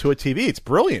video to a TV. It's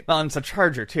brilliant. Well, and it's a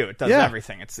charger too. It does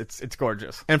everything. It's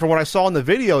gorgeous. And from what I saw in the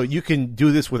video, you can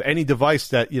do this with any device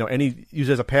that use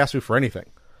as a pass through for anything.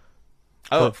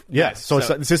 Oh, yeah. nice. So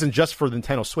this isn't just for the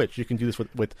Nintendo Switch. You can do this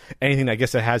with anything, I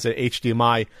guess, that has an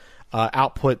HDMI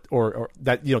output or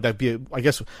that, that'd be, I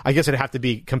guess it'd have to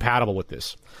be compatible with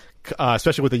this.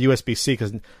 Especially with the USB-C,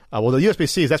 because the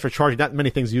USB-C that's for charging. Not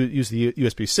many things use the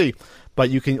USB-C,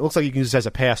 but it looks like you can use it as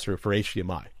a pass-through for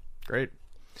HDMI. Great.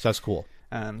 So that's cool.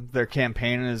 Their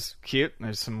campaign is cute.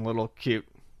 There's some little cute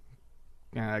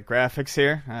graphics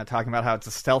here, talking about how it's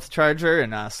a stealth charger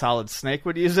and Solid Snake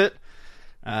would use it.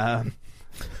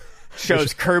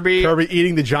 Shows Kirby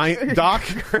eating the giant dock.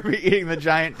 Kirby eating the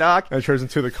giant dock. And it turns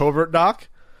into the covert dock.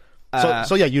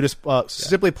 So yeah, you just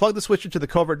simply plug the Switch into the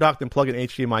covert dock, then plug an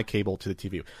HDMI cable to the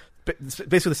TV.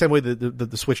 Basically the same way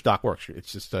the Switch dock works.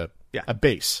 It's just a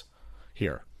base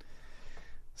here.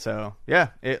 So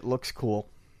yeah, it looks cool.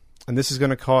 And this is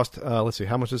going to cost. Let's see,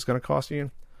 how much is this going to cost, Ian?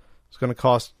 It's going to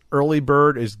cost. Early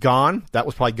bird is gone. That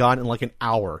was probably gone in like an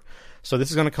hour. So this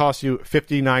is going to cost you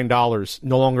 $59.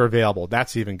 No longer available.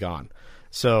 That's even gone.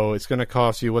 So it's going to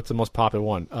cost you. What's the most popular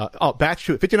one? Batch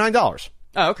two, $59.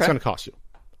 Oh, okay. It's going to cost you.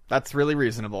 That's really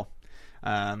reasonable,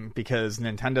 because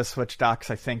Nintendo Switch docks,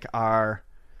 I think, are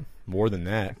more than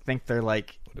that. I think they're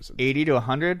like 80 to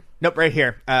 100. Nope, right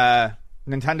here.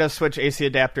 Nintendo Switch AC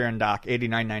adapter and dock,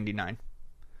 $89.99.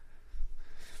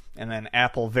 And then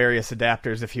Apple various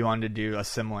adapters if you wanted to do a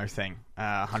similar thing,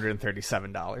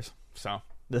 $137. So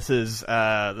this is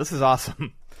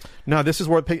awesome. No, this is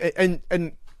where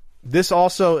and this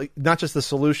also not just the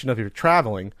solution of you're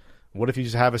traveling. What if you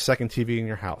just have a second TV in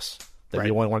your house? That right.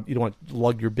 you don't want to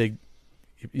lug your big,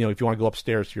 if you want to go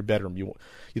upstairs to your bedroom, you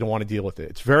don't want to deal with it.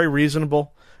 It's very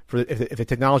reasonable for if the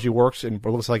technology works, and it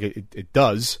looks like it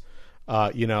does.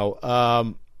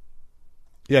 Yeah,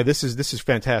 this is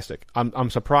fantastic. I'm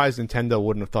surprised Nintendo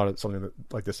wouldn't have thought of something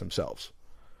like this themselves.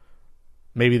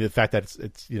 Maybe the fact that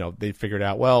it's they figured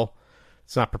out, well,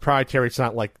 it's not proprietary. It's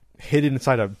not like hidden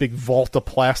inside a big vault of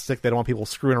plastic. They don't want people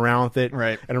screwing around with it,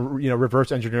 right? And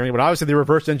reverse engineering. But obviously, they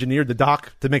reverse engineered the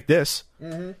dock to make this.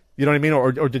 Mm-hmm. You know what I mean?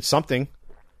 Or did something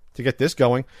to get this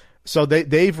going. So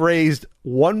they've raised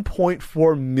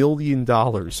 $1.4 million.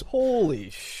 Holy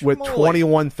shit! With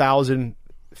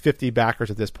 21,050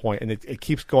 backers at this point, and it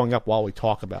keeps going up while we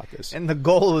talk about this. And the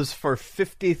goal is for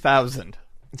 50,000.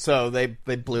 So they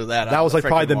blew that up. That was like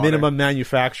probably the minimum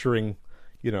manufacturing,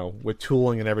 with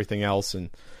tooling and everything else. And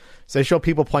so they show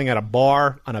people playing at a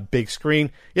bar on a big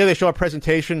screen. Yeah, they show a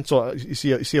presentation. So you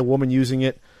see a woman using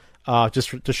it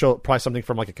just to show probably something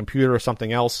from like a computer or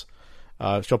something else.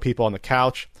 Show people on the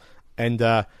couch. And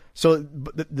so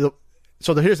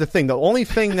here's the thing. The only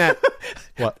thing that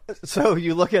what? So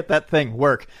you look at that thing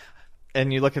work,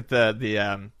 and you look at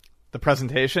the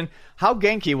presentation. How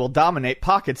Genki will dominate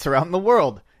pockets around the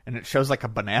world, and it shows like a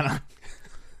banana.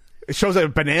 It shows a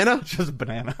banana? It shows a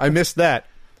banana. I missed that.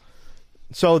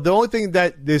 So the only thing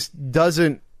that this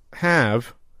doesn't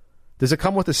have, does it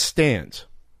come with a stand?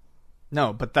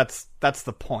 No, but that's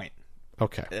the point.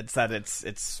 Okay. It's that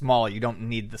it's small. You don't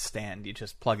need the stand. You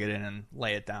just plug it in and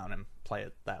lay it down and play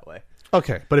it that way.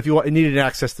 Okay, but if you needed to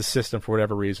access the system for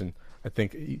whatever reason,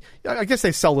 I guess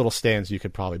they sell little stands you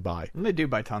could probably buy. And they do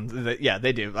buy tons. Yeah,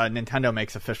 they do. Nintendo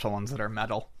makes official ones that are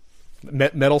metal.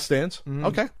 Metal stands? Mm-hmm.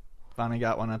 Okay. Finally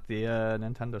got one at the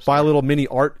Nintendo store. Buy a little mini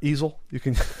art easel. You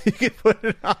can put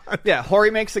it on. Yeah,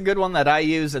 Hori makes a good one that I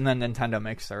use, and then Nintendo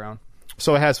makes their own.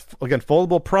 So it has, again,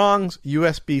 foldable prongs,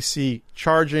 USB-C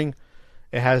charging.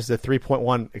 It has the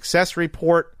 3.1 accessory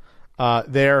port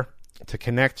there to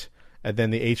connect, and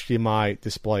then the HDMI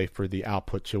display for the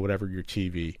output to whatever your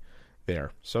TV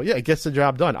there. So yeah, it gets the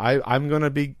job done. I'm going to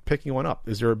be picking one up.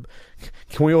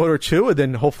 Can we order two and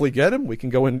then hopefully get them? We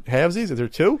can go in halvesies. Is there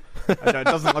two? It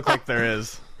doesn't look like there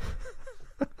is.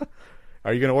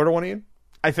 Are you going to order one, Ian?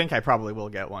 I think I probably will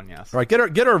get one. Yes. All right,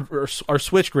 get our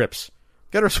Switch grips.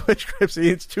 Get our Switch grips.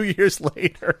 Ian. It's 2 years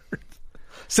later.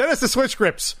 Send us the Switch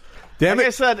grips. Damn like it!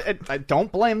 I said, I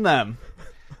don't blame them.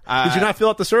 Did you not fill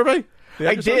out the survey?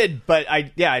 I did, but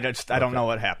I don't know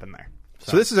what happened there.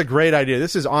 So this is a great idea.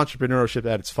 This is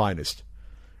entrepreneurship at its finest,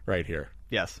 right here.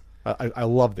 Yes, I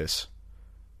love this,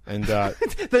 and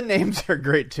the names are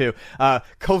great too.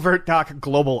 Covert Dock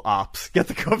Global Ops. Get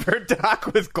the Covert Dock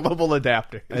with global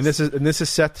adapters. And this is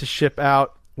set to ship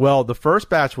out. Well, the first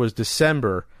batch was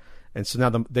December. And so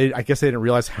now I guess they didn't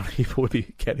realize how many people would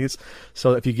be getting this.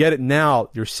 So if you get it now,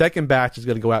 your second batch is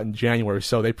going to go out in January.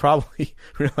 So they probably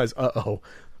realize,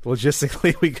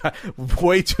 logistically, we got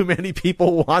way too many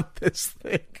people want this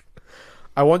thing.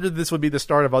 I wondered if this would be the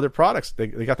start of other products. They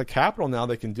got the capital now.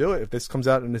 They can do it if this comes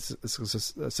out and it's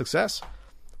a success.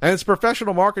 And it's a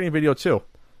professional marketing video, too.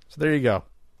 So there you go.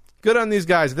 Good on these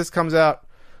guys. If this comes out,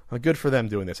 good for them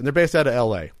doing this. And they're based out of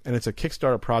L.A. And it's a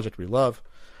Kickstarter project we love.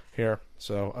 here.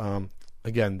 So,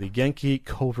 again, the Genki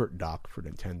Covert Dock for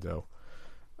Nintendo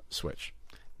Switch.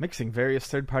 Mixing various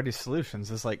third-party solutions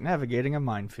is like navigating a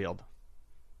minefield.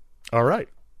 All right.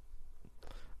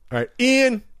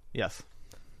 Ian. Yes.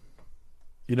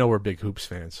 You know we're big hoops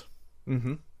fans.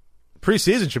 Mm-hmm.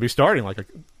 Preseason should be starting like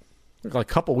a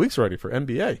couple weeks already for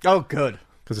NBA. Oh, good.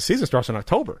 Because the season starts in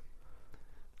October.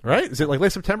 Right? Is it like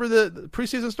late September the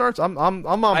preseason starts? I'm on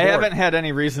board. I haven't had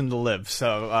any reason to live,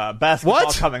 so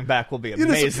basketball coming back will be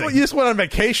amazing. You just went on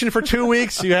vacation for 2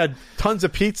 weeks. You had tons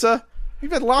of pizza.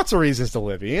 You've had lots of reasons to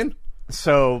live, Ian.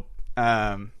 So,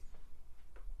 NBA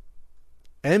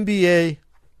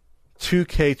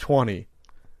 2K20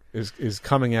 is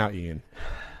coming out, Ian.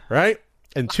 Right?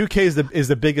 And 2K is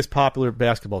the biggest popular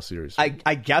basketball series.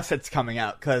 I guess it's coming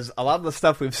out because a lot of the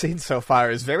stuff we've seen so far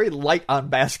is very light on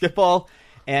basketball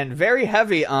and very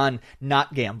heavy on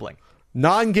not gambling.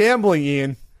 Non-gambling,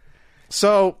 Ian.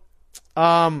 So,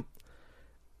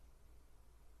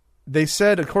 they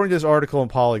said, according to this article in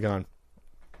Polygon,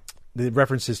 the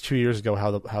references 2 years ago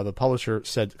how the publisher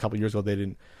said a couple years ago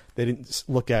they didn't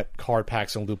look at card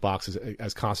packs and loot boxes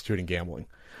as constituting gambling.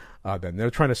 Then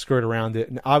they're trying to skirt around it,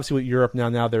 and obviously with Europe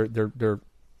now they're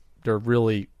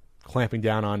really clamping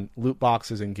down on loot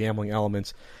boxes and gambling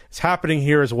elements. It's happening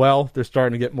here as well. They're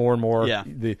starting to get more and more. Yeah.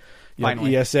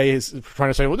 ESA is trying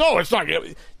to say, well, no, it's not.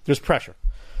 There's pressure.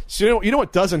 So you know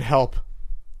what doesn't help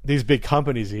these big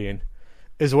companies, Ian,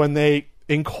 is when they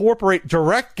incorporate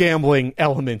direct gambling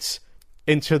elements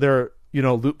into their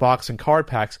loot box and card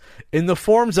packs in the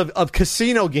forms of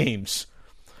casino games.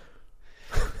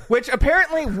 Which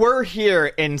apparently were here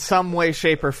in some way,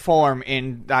 shape, or form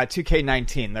in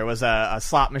 2K19. There was a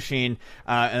slot machine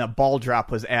and a ball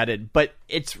drop was added. But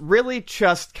it's really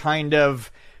just kind of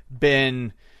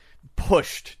been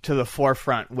pushed to the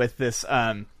forefront with this.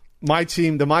 The My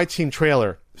Team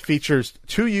trailer features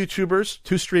two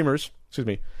streamers,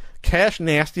 Cash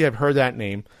Nasty, I've heard that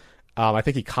name. I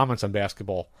think he comments on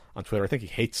basketball on Twitter. I think he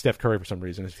hates Steph Curry for some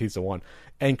reason. He's the one.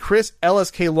 And Chris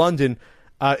LSK London.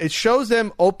 It shows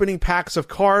them opening packs of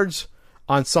cards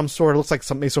on some sort. It looks like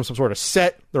some sort of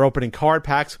set. They're opening card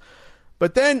packs,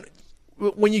 but then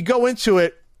when you go into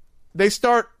it, they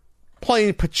start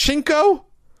playing pachinko,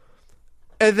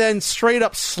 and then straight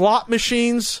up slot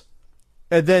machines,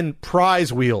 and then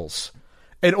prize wheels.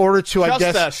 In order to, I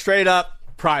guess, a straight up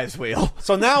prize wheel.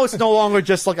 So now it's no longer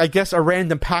just like, I guess, a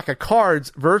random pack of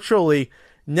cards virtually.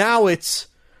 Now it's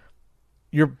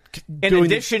you're in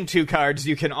addition to cards,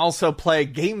 you can also play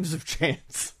games of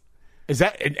chance. Is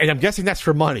that? And I'm guessing that's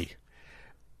for money.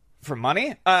 For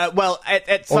money? Well,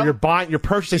 at some, or you're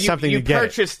purchasing something. You to get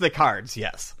purchase the cards,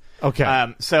 yes.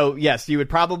 Okay. So yes, you would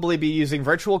probably be using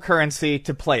virtual currency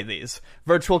to play these.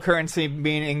 Virtual currency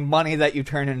meaning money that you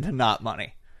turn into not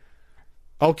money.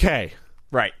 Okay.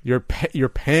 Right. You're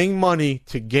paying money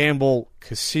to gamble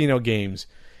casino games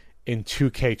in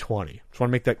 2K20. Just want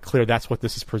to make that clear. That's what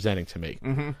this is presenting to me.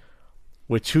 Mm-hmm.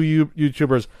 With two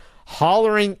YouTubers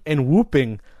hollering and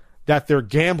whooping that they're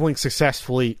gambling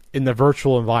successfully in the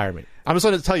virtual environment. I'm just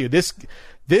going to tell you, this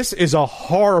is a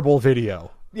horrible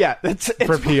video. Yeah, it's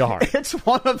for PR. It's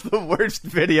one of the worst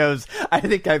videos I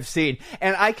think I've seen.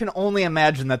 And I can only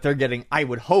imagine that I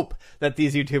would hope that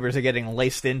these YouTubers are getting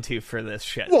laced into for this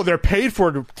shit. Well, they're paid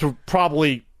for to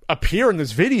probably appear in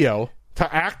this video,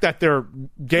 to act that they're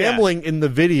gambling in the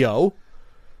video.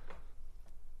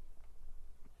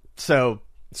 So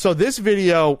this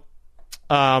video,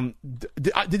 do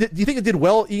you think it did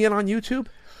well, Ian, on YouTube?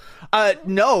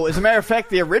 No. As a matter of fact,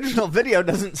 the original video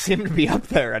doesn't seem to be up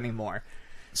there anymore.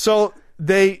 So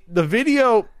the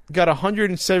video got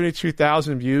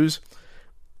 172,000 views.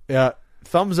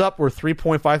 Thumbs up were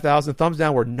 3,500. Thumbs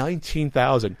down were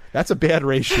 19,000. That's a bad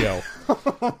ratio.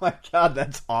 Oh my god,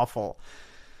 that's awful.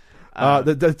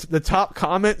 The top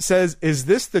comment says, "Is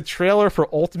this the trailer for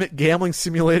Ultimate Gambling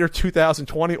Simulator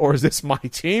 2020, or is this my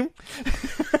team?"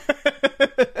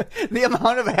 The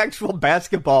amount of actual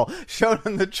basketball shown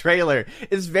in the trailer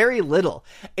is very little,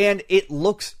 and it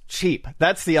looks cheap.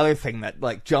 That's the other thing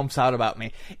that jumps out about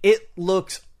me. It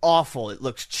looks awful. It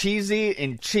looks cheesy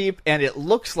and cheap, and it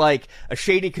looks like a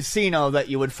shady casino that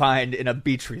you would find in a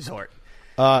beach resort.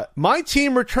 My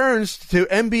team returns to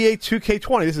NBA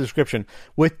 2K20. This is the description.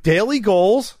 With daily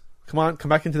goals. Come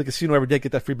back into the casino every day.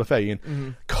 Get that free buffet, Ian. Mm-hmm.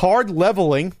 Card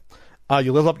leveling.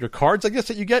 You level up your cards, I guess,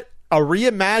 that you get. A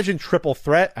reimagined triple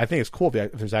threat. I think it's cool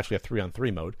if there's actually a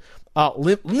 3-on-3 mode.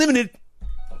 Limited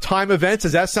time events.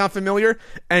 Does that sound familiar?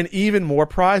 And even more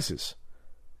prizes.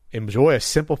 Enjoy a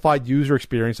simplified user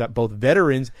experience that both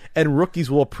veterans and rookies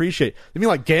will appreciate. You mean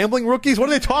like gambling rookies? What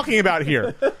are they talking about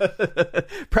here?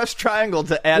 Press triangle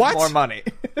to add more money.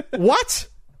 What?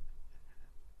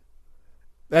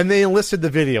 And they enlisted the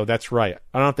video. That's right.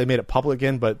 I don't know if they made it public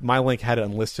again, but my link had it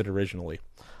unlisted originally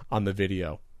on the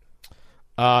video.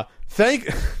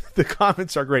 The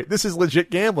comments are great. This is legit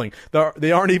gambling.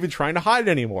 They aren't even trying to hide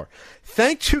it anymore.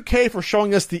 Thank 2K for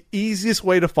showing us the easiest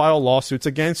way to file lawsuits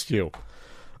against you.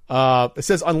 It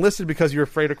says unlisted because you're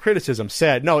afraid of criticism.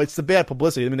 Sad. No, it's the bad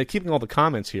publicity. I mean, they're keeping all the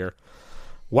comments here.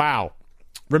 Wow.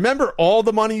 Remember all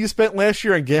the money you spent last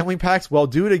year on gambling packs? Well,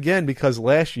 do it again because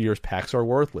last year's packs are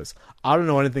worthless. I don't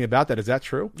know anything about that. Is that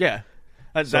true? Yeah.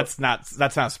 That's not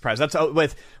a surprise. That's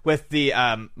with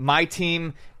the My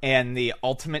Team and the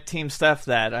Ultimate Team stuff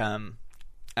that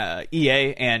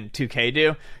EA and 2K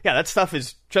do. Yeah, that stuff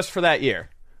is just for that year.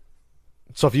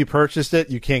 So if you purchased it,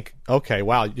 you can't. Okay,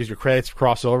 wow. Does your credits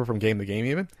cross over from game to game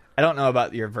even? I don't know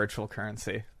about your virtual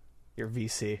currency, your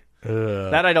VC.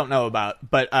 That I don't know about.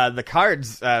 But the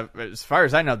cards, as far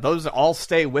as I know, those all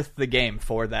stay with the game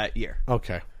for that year.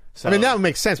 Okay. So, I mean, that would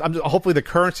make sense. Hopefully the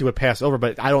currency would pass over,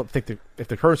 but I don't think if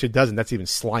the currency doesn't, that's even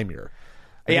slimier.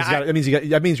 That means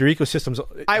your ecosystem's.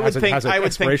 I would think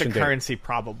the currency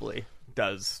probably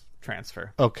does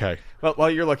transfer. Okay. Well, while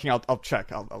you're looking, I'll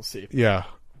check. I'll see. Yeah.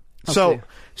 So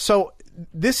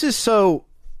this is so.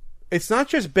 It's not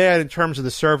just bad in terms of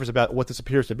the surface about what this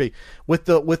appears to be. With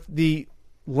the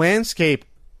landscape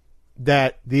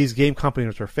that these game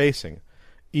companies are facing,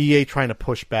 EA trying to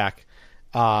push back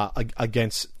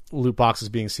against loot boxes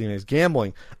being seen as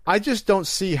gambling. I just don't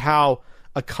see how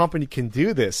a company can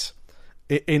do this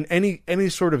in any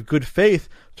sort of good faith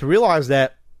to realize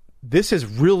that this is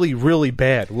really, really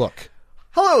bad. Look.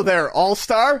 Hello there,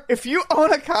 All-Star. If you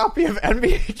own a copy of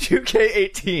NBA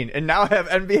 2K18 and now have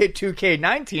NBA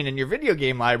 2K19 in your video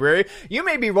game library, you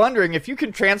may be wondering if you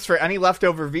can transfer any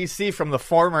leftover VC from the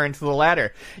former into the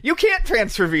latter. You can't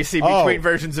transfer VC between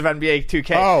versions of NBA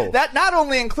 2K. That not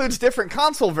only includes different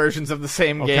console versions of the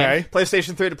same game,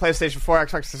 PlayStation 3 to PlayStation 4,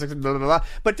 Xbox 360, blah, blah, blah,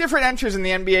 but different entries in the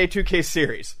NBA 2K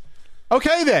series.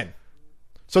 Okay, then.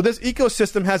 So this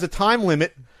ecosystem has a time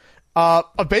limit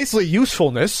of basically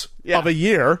usefulness of a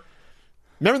year.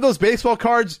 Remember those baseball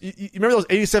cards? You remember those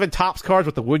 87 Topps cards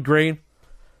with the wood grain?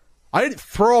 I didn't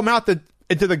throw them out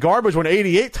into the garbage when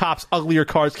 88 Topps uglier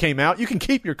cards came out. You can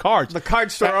keep your cards. The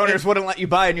card store owners wouldn't let you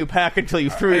buy a new pack until you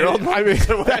threw your old ones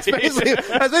away. That's basically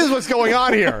what's going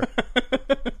on here.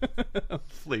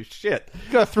 Holy shit.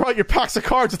 You gotta throw out your packs of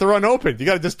cards if they're unopened. You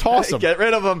gotta just toss them. Get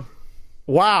rid of them.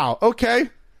 Wow. Okay.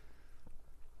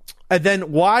 And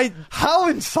then why? How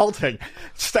insulting.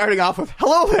 Starting off with,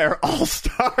 hello there,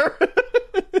 All-Star.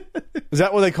 Is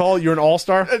that what they call it? You're an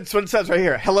All-Star? That's what it says right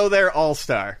here. Hello there,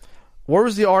 All-Star. Where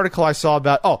was the article I saw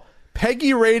about? Oh,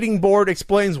 Peggy Rating Board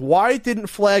explains why it didn't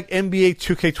flag NBA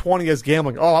 2K20 as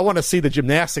gambling. Oh, I want to see the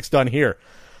gymnastics done here.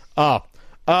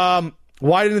 Why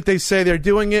didn't they say they're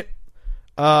doing it?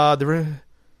 Peggy's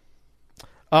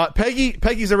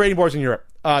the rating boards in Europe.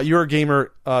 Eurogamer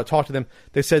talked to them.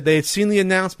 They said they had seen the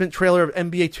announcement trailer of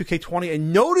NBA 2K20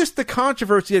 and noticed the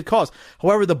controversy it caused.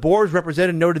 However, the board's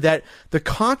representative noted that the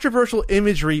controversial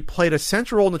imagery played a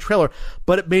central role in the trailer,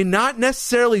 but it may not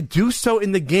necessarily do so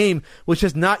in the game, which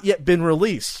has not yet been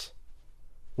released.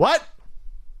 What?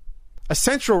 A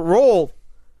central role?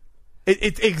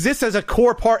 It exists as a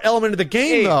core part element of the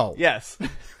game, though. Yes.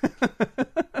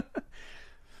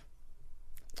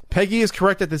 Peggy is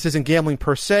correct that this isn't gambling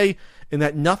per se, in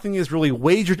that nothing is really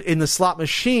wagered in the slot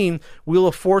machine, Wheel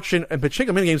of Fortune, and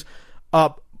Pachinko minigames,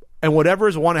 and whatever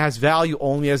is won has value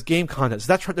only as game content.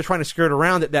 So they're trying to skirt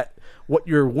around that what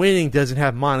you're winning doesn't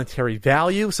have monetary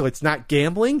value, so it's not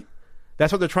gambling.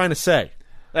 That's what they're trying to say.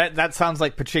 That sounds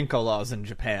like Pachinko laws in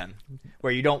Japan,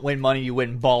 where you don't win money, you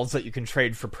win balls that you can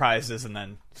trade for prizes and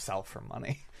then sell for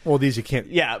money. Well, these you can't.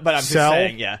 Yeah, but I'm sell, just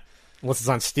saying, yeah. Unless it's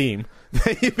on Steam,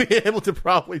 then you'd be able to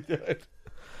probably do it.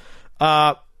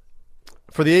 For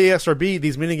the ASRB,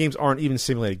 these minigames aren't even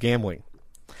simulated gambling.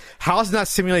 How is it not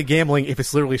simulated gambling if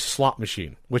it's literally a slot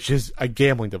machine, which is a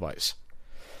gambling device?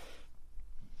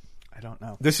 I don't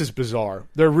know. This is bizarre.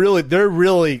 They're going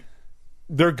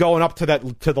up to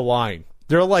the line.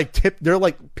 They're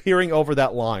like peering over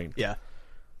that line. Yeah.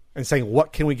 And saying,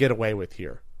 what can we get away with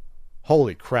here?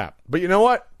 Holy crap. But you know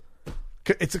what?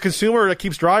 It's a consumer that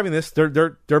keeps driving this.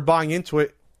 They're buying into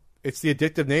it. It's the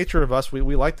addictive nature of us.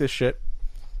 We like this shit.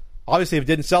 Obviously, if it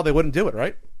didn't sell, they wouldn't do it,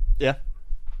 right? Yeah.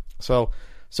 So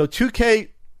 2K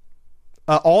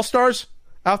All-Stars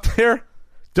out there,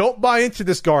 don't buy into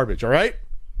this garbage, all right?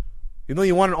 You know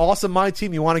you want an awesome My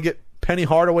Team, you want to get Penny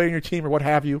Hardaway in your team or what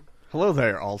have you. Hello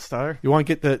there, All-Star. You want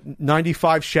to get the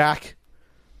 95 Shaq.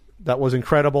 That was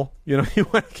incredible. You know, you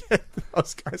want to get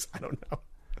those guys. I don't know.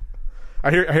 I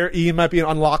hear Ian might be an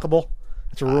unlockable.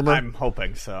 It's a rumor. I'm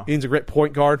hoping so. Ian's a great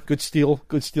point guard. Good steal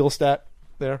stat.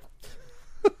 there.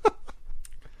 All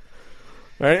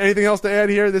right. Anything else to add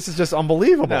here? This is just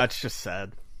unbelievable. No, it's just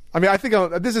sad. I mean, I think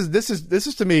this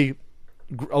is to me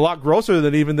a lot grosser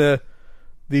than even the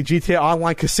GTA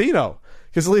Online casino,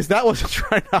 because at least that wasn't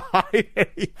trying to hide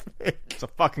anything. It's a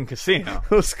fucking casino.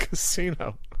 It was a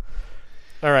casino.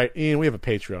 All right, Ian, we have a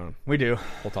Patreon. We do.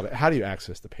 We'll talk about how do you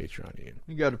access the Patreon, Ian?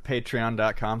 You go to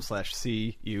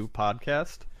patreon.com/CU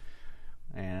podcast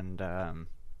and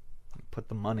put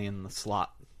the money in the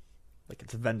slot like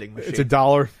it's a vending machine. It's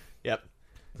 $1. Yep.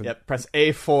 Press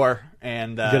A4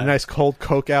 and Get a nice cold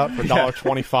Coke out for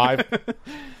 $1.25.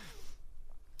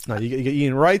 No, you get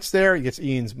Ian Wrights there. You get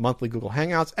Ian's monthly Google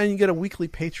Hangouts, and you get a weekly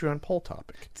Patreon poll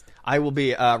topic. I will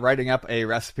be writing up a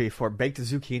recipe for baked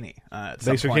zucchini at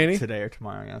some point today or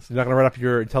tomorrow. Yes. You're not going to write up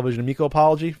your Television Amico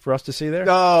apology for us to see there?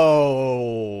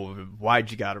 Oh,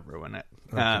 why'd you got to ruin it?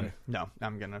 Okay. No,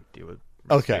 I'm going to do it.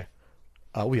 Okay.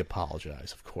 We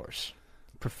apologize, of course.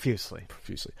 Profusely.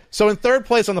 So in third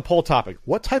place on the poll topic,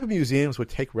 what type of museums would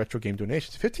take retro game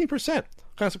donations? 15%. Kind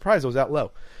of surprised it was that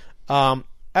low.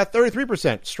 At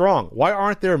 33%, strong. Why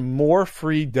aren't there more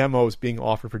free demos being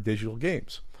offered for digital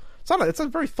games? It's a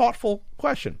very thoughtful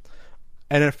question.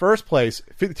 And in first place,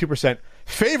 52%,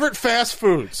 favorite fast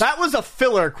foods. That was a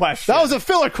filler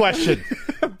question.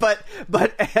 but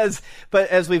as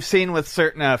we've seen with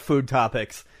certain food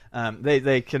topics,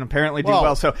 they can apparently do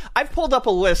well. So I've pulled up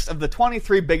a list of the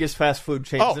 23 biggest fast food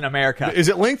chains in America. Is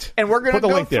it linked? And we're going to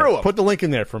go through them. Put the link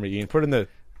in there for me, Ian. Put it in the...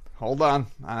 Hold on.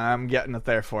 I'm getting it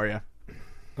there for you.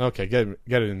 Okay, get it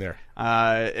in there.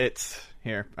 It's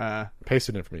here. Paste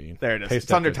it in for me, Ian. There it is. Paste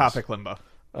it's under topic limbo.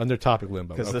 Under topic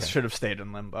limbo. Because this should have stayed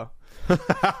in limbo.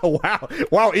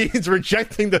 Wow, Ian's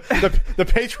rejecting the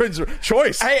patron's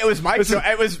choice. Hey, it was my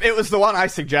choice. It was the one I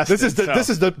suggested. This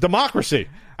is the democracy.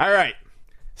 All right.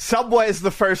 Subway is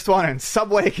the first one, and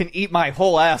Subway can eat my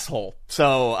whole asshole.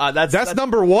 So that's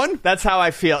number one? That's how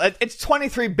I feel. It's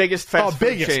 23 biggest fast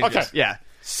food chains. Okay. Yeah.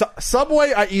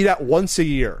 Subway I eat at once a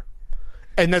year.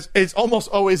 And it's almost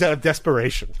always out of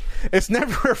desperation. It's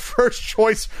never a first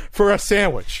choice for a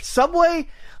sandwich. Subway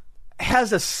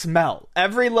has a smell.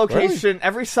 Every location,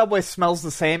 every Subway smells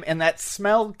the same, and that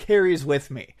smell carries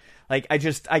with me. Like, I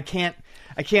can't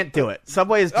do it.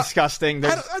 Subway is disgusting.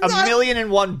 There's a million and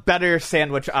one better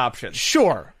sandwich options.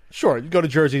 Sure. You go to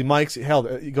Jersey Mike's.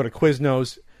 Hell, you go to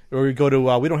Quiznos. Or you go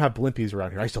to, we don't have Blimpies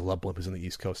around here. I used to love Blimpies on the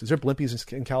East Coast. Is there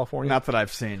Blimpies in California? Not that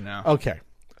I've seen, no. Okay.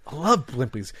 I love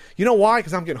Blimpies. You know why?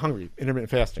 Because I'm getting hungry.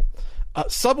 Intermittent fasting.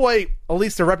 Subway, at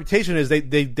least their reputation is they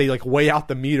like weigh out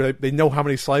the meat, or they know how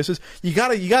many slices. You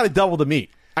gotta double the meat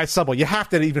at Subway. You have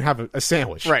to even have a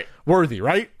sandwich, right? Worthy,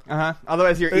 right?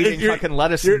 Otherwise, you're eating fucking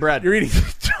lettuce and bread. You're eating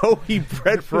doughy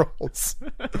bread rolls.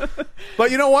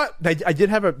 But you know what? They did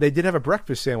have a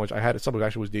breakfast sandwich I had at Subway.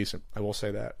 Actually, was decent. I will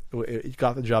say that it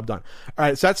got the job done. All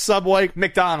right, so that's Subway.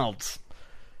 McDonald's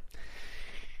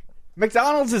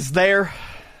is there.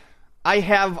 I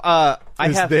have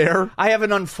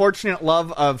an unfortunate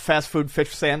love of fast food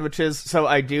fish sandwiches, so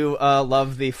I do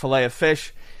love the fillet of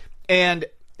fish and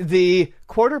the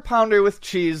quarter pounder with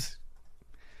cheese.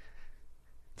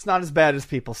 It's not as bad as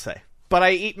people say, but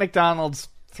I eat McDonald's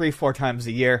 3-4 times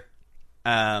a year,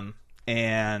 and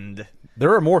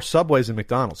there are more Subways than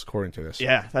McDonald's, according to this.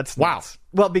 Yeah, that's wow. Nuts.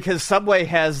 Well, because Subway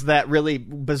has that really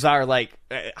bizarre, like,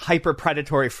 hyper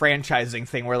predatory franchising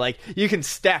thing where, like, you can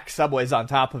stack Subways on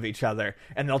top of each other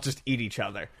and they'll just eat each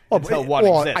other until one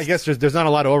exists. I guess there's not a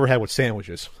lot of overhead with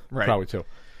sandwiches, right? Probably too.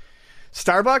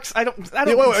 Starbucks, I don't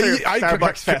consider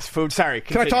Starbucks fast food. Sorry,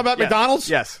 continue. Can I talk about McDonald's?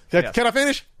 Yes. Can I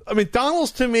finish?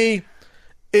 McDonald's to me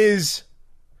is.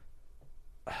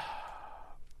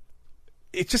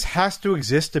 It just has to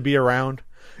exist to be around,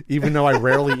 even though I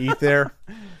rarely eat there.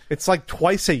 It's like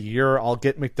twice a year I'll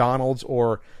get McDonald's,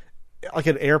 or like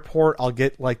at an airport I'll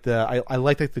get like I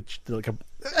like a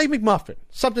McMuffin,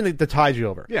 something that ties you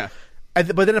over. Yeah.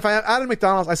 But then if I'm out of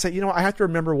McDonald's, I say, I have to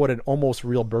remember what an almost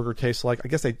real burger tastes like. I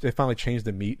guess they finally changed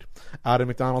the meat out of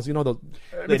McDonald's.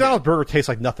 McDonald's burger tastes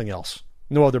like nothing else,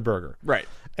 no other burger. Right.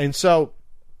 And so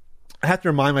I have to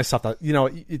remind myself that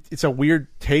it's a weird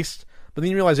taste. But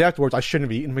then you realize afterwards I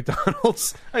shouldn't have eaten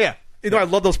McDonald's. Oh, yeah. I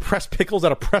love those pressed pickles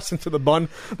that are pressed into the bun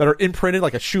that are imprinted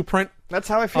like a shoe print. That's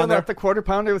how I feel about the quarter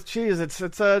pounder with cheese. It's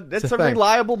a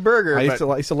reliable burger. I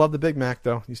used to love the Big Mac,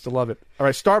 though. Used to love it. All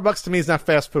right, Starbucks to me is not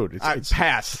fast food. It's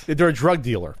pass. They're a drug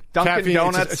dealer. Dunkin'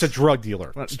 Donuts. It's a drug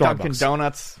dealer. Starbucks. Dunkin'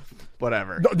 Donuts,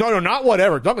 whatever. No, not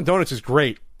whatever. Dunkin' Donuts is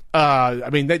great.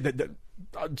 Starbucks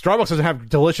doesn't have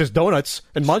delicious donuts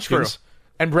and munchkins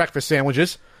and breakfast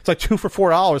sandwiches. It's like $2 for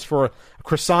 $4 for a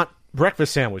croissant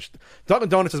breakfast sandwich. Dunkin'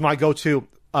 Donuts is my go-to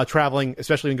traveling,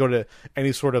 especially when you go to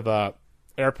any sort of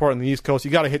airport on the East Coast,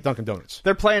 you got to hit Dunkin' Donuts.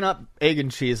 They're playing up egg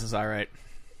and cheese is all right.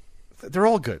 They're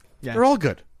all good. Yeah. They're all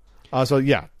good. So,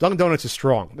 yeah, Dunkin' Donuts is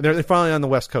strong. They're finally on the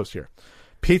West Coast here.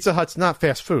 Pizza Hut's not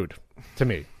fast food to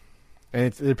me.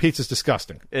 And their pizza's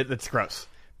disgusting. It's gross.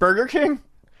 Burger King?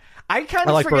 I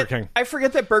like Burger King. I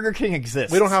forget that Burger King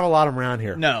exists. We don't have a lot of them around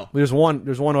here. No. There's one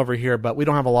over here, but we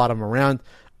don't have a lot of them around.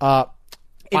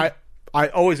 I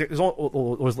always it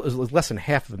was less than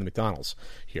half of the McDonald's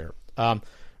here. I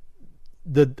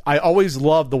always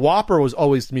loved the Whopper was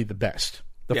always to me the best.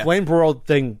 The flame broiled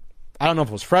thing, I don't know if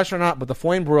it was fresh or not, but the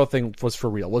flame broiled thing was for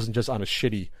real. It wasn't just on a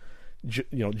shitty,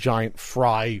 giant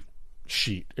fry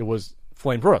sheet. It was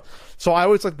flame broiled. So I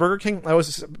always like Burger King.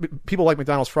 People like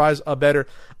McDonald's fries better.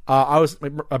 I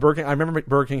Burger King. I remember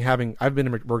Burger King I've been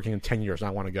to Burger King in 10 years and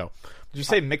I want to go. Did you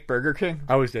say McBurger King?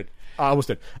 I always did. I always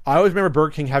remember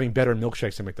Burger King having better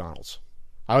milkshakes than McDonald's.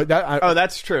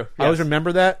 That's true. Yes. I always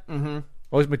remember that. Mm-hmm.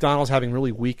 Always McDonald's having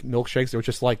really weak milkshakes. They were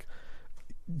just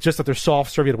that they're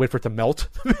soft serve. You had to wait for it to melt,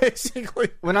 basically.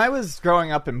 When I was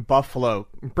growing up in Buffalo,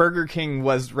 Burger King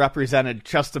was represented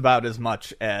just about as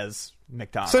much as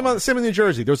McDonald's. Same in New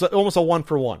Jersey. There was almost a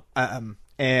 1-for-1.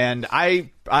 And I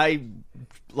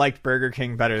liked Burger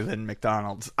King better than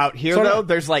McDonald's. Out here, though,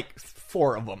 there's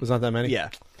 4 of them. There's not that many? Yeah.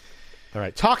 All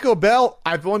right. Taco Bell.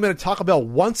 I've only been to Taco Bell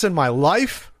once in my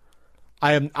life.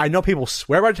 I know people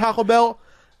swear by Taco Bell.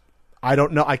 I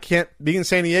don't know. I can't. Being in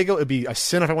San Diego, it'd be a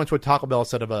sin if I went to a Taco Bell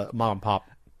instead of a mom and pop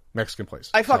Mexican place.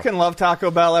 I fucking love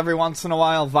Taco Bell every once in a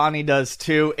while. Vonnie does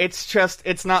too.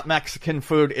 It's not Mexican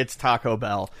food. It's Taco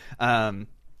Bell. Because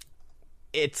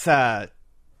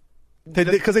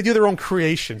they do their own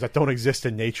creations that don't exist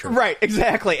in nature. Right,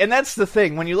 exactly. And that's the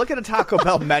thing. When you look at a Taco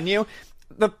Bell menu,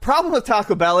 the problem with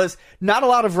Taco Bell is not a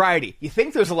lot of variety. You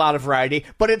think there's a lot of variety,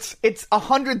 but it's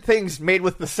 100 things made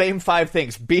with the same 5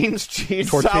 things: beans, cheese,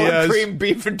 tortillas, sour cream,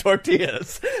 beef, and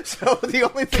tortillas. So the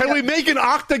only thing we make an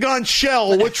octagon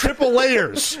shell with triple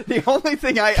layers? The only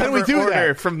thing I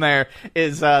order from there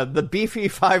is the beefy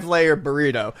 5-layer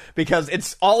burrito, because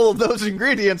it's all of those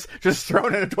ingredients just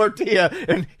thrown in a tortilla,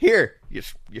 and here you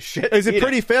shit. Is it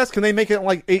pretty fast? Can they make it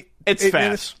in 8 It's fast.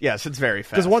 Minutes? Yes, it's very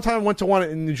fast. Because one time I went to one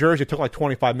in New Jersey, it took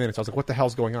 25 minutes. I was like, what the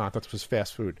hell's going on? I thought this was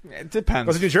fast food. It depends.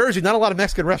 Because in New Jersey, not a lot of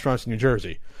Mexican restaurants in New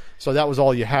Jersey. So that was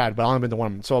all you had, but I've only been to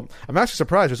one. So I'm actually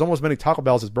surprised there's almost as many Taco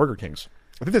Bells as Burger Kings.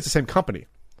 I think that's the same company.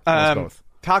 Both.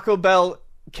 Taco Bell,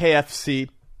 KFC,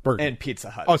 Burger. and Pizza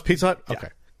Hut. Oh, it's Pizza Hut? Yeah. Okay.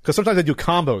 Because sometimes they do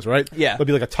combos, right? Yeah. There'll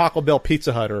be a Taco Bell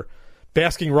Pizza Hut or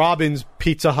Baskin Robbins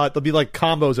Pizza Hut. There'll be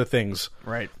combos of things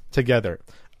together.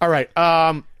 All right.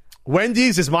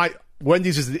 Wendy's is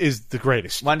the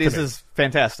greatest. Wendy's is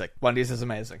fantastic. Wendy's is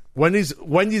amazing. Wendy's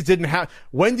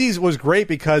was great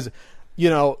because,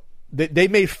 they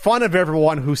made fun of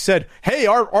everyone who said, hey,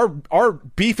 our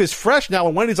beef is fresh now.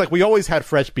 And Wendy's we always had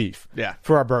fresh beef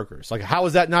for our burgers. How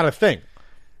is that not a thing?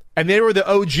 And they were the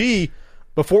OG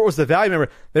before it was the value.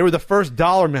 Remember, they were the first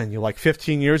dollar menu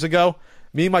 15 years ago.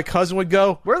 Me and my cousin would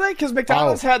go. Were they? Because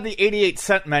McDonald's had the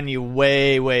 88-cent menu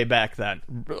way, way back then.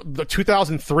 The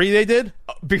 2003 they did?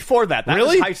 Before that. That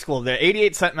really? was high school. The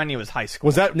 88-cent menu was high school.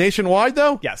 Was that nationwide,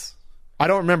 though? Yes. I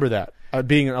don't remember that,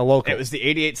 being a local. It was the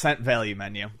 88-cent value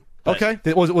menu. Okay.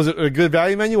 Was it a good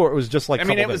value menu, or it was just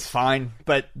it was fine.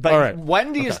 But right.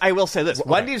 Wendy's, I will say this.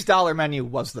 Wendy's dollar menu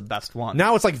was the best one.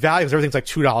 Now it's value because everything's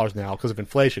 $2 now because of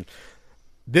inflation.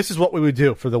 This is what we would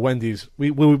do for the Wendy's.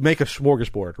 We would make a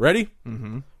smorgasbord. Ready?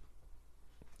 Mm-hmm.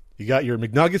 You got your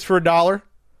McNuggets for $1.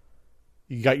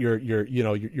 You got your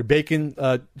bacon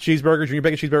cheeseburgers, your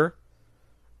bacon cheeseburger.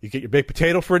 You get your baked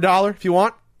potato for $1 if you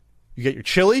want. You get your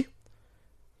chili.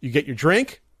 You get your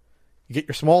drink. You get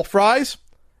your small fries.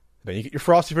 Then you get your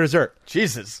Frosty for dessert.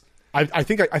 Jesus. I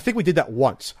think we did that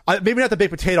once. Maybe not the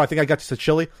baked potato. I think I got just the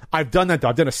chili. I've done that though.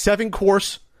 I've done a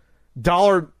 7-course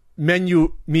 $1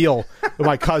 menu meal with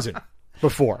my cousin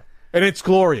before, and it's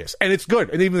glorious and it's good,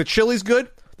 and even the chili's good.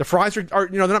 The fries are they're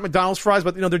not McDonald's fries,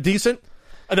 but they're decent,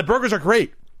 and the burgers are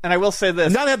great. And I will say this: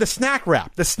 and now they have the snack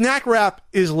wrap. The snack wrap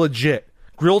is legit.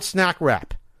 Grilled snack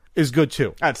wrap is good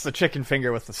too. That's the chicken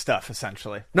finger with the stuff,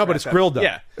 essentially. No, but it's grilled though.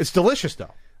 Yeah, it's delicious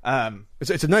though.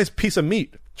 It's a nice piece of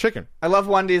meat, chicken. I love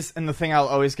Wendy's, and the thing I'll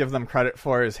always give them credit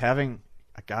for is having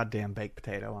a goddamn baked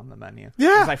potato on the menu.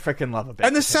 Yeah, because I freaking love a baked potato.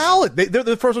 And the salad. They're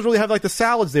the first ones really have the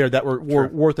salads there that were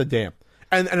worth a damn.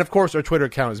 And of course our Twitter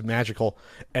account is magical.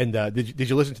 And did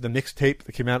you listen to the mixtape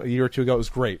that came out a year or two ago? It was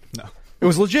great. No, it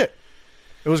was legit.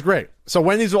 It was great. So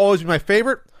Wendy's will always be my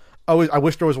favorite. I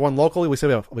wish there was one locally. We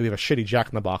have a shitty Jack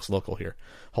in the Box local here.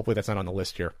 Hopefully that's not on the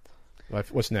list here.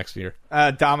 What's next year?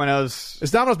 Domino's.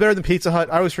 Is Domino's better than Pizza Hut?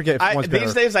 I always forget if one's better.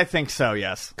 These days, I think so.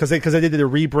 Yes, because they did the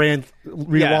relaunch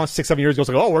 6-7 years ago. It's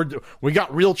like, oh, we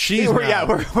got real cheese now. Yeah,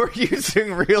 we're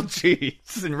using real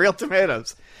cheese and real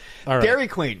tomatoes. All right. Dairy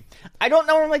Queen. I don't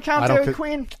normally count Dairy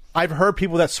Queen. I've heard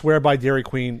people that swear by Dairy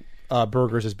Queen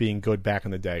burgers as being good back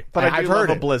in the day. But I've heard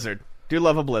a Blizzard. Do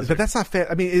love a Blizzard. But that's not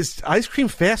fast. I mean, is ice cream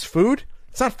fast food?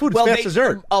 It's not food. It's fast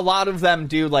dessert. A lot of them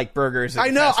do like burgers. And I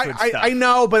know. Fast food stuff. I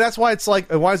know, but that's why it's like,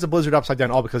 why is the Blizzard upside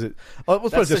down? All because it. Let's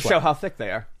put it this way. To show how thick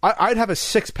they are. I'd have a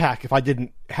 6-pack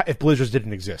if Blizzards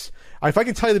didn't exist. If I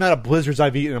can tell you the amount of Blizzards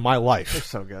I've eaten in my life, they're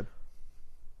so good.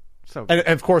 So good. And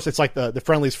of course, it's like the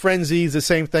Friendly's Frenzies, the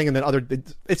same thing, and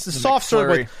then it's the soft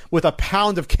serve with a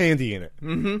pound of candy in it.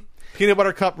 Mm-hmm. Peanut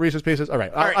butter cup, Reese's Pieces. All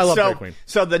right. I love Dairy Queen.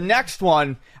 So the next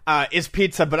one is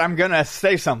pizza, but I'm going to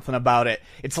say something about it.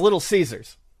 It's Little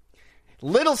Caesars.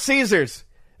 Little Caesars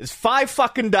is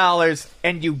 $5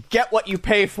 and you get what you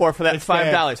pay for that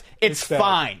 $5. It's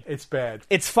fine. It's bad.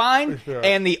 It's fine. Sure.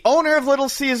 And the owner of Little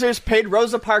Caesars paid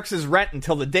Rosa Parks' rent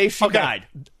until the day she died.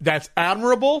 That's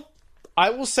admirable. I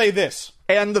will say this.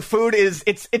 And the food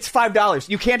it's $5.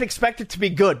 You can't expect it to be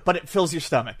good, but it fills your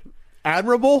stomach.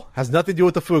 Admirable has nothing to do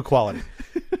with the food quality.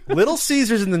 Little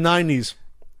Caesars in the 90s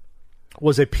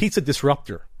was a pizza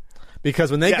disruptor. Because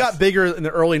when they got bigger in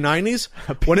the early 90s,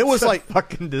 when it was like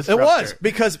fucking disruptor. It was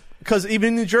because even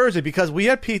in New Jersey, because we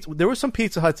had pizza, there were some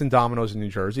Pizza Huts and Domino's in New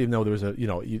Jersey, even though there was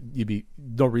you'd be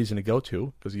no reason to go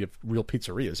to because you have real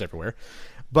pizzerias everywhere.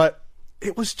 But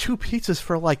it was 2 pizzas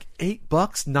for like $8,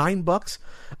 $9.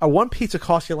 One pizza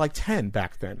cost you like $10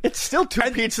 back then. It's still 2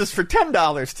 pizzas for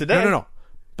 $10 today. No.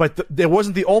 But there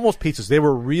wasn't the almost pizzas. They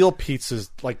were real pizzas,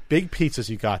 like big pizzas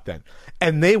you got then.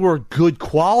 And they were good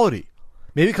quality.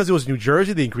 Maybe because it was New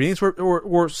Jersey, the ingredients were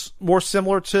more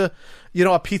similar to,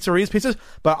 a pizzeria's pizzas.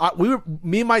 But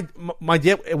me and my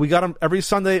dad, we got them every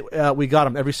Sunday.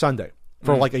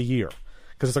 For like a year.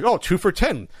 Because it's like, 2 for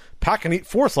 $10. Pack and eat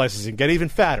 4 slices and get even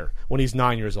fatter when he's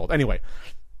 9 years old. Anyway,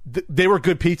 they were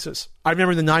good pizzas. I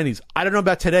remember in the 90s. I don't know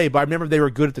about today, but I remember they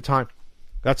were good at the time.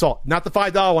 That's all. Not the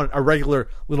 $5 one, a regular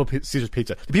Little Caesars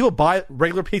pizza. Do people buy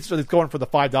regular pizza or they're going for the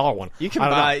 $5 one? You can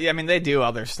buy, I mean, they do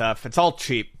other stuff. It's all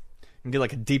cheap. You can do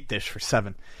like a deep dish for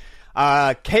 $7.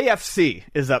 KFC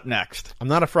is up next. I'm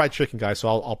not a fried chicken guy, so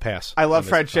I'll pass. I love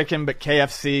fried chicken, but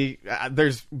KFC,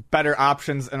 there's better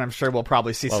options, and I'm sure we'll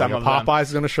probably see some of them. Popeyes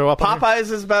is going to show up.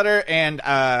 Popeyes is better, and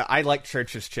I like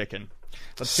Church's chicken.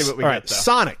 Let's see what we get, though.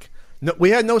 Sonic. No,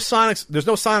 we had no Sonics. There's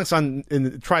no Sonics in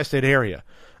the tri-state area.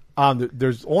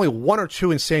 There's only 1 or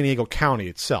 2 in San Diego County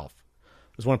itself.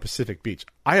 There's one in Pacific Beach.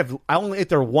 I only ate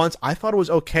there once. I thought it was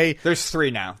okay. There's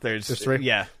 3 now. There's 3?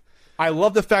 Yeah. I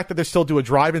love the fact that they still do a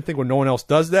drive-in thing where no one else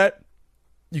does that.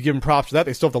 You give them props for that.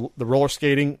 They still have the roller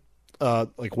skating,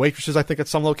 like waitresses, I think, at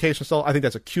some locations. So I think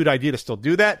that's a cute idea to still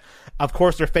do that. Of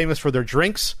course, they're famous for their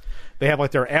drinks. They have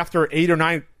like their after 8 or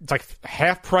 9, it's like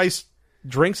half-price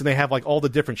drinks, and they have like all the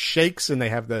different shakes, and they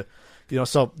have the...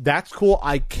 so that's cool.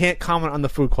 I can't comment on the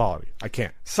food quality. I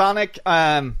can't. Sonic, it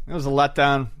was a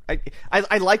letdown.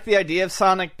 I like the idea of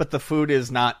Sonic, but the food is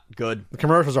not good. The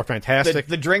commercials are fantastic.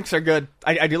 The drinks are good.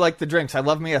 I do like the drinks. I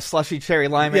love me a slushy cherry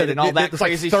limeade and all that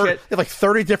crazy shit. They have like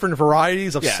 30 different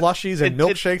varieties of slushies and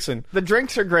milkshakes. And the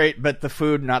drinks are great, but the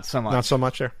food, not so much. Not so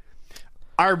much there.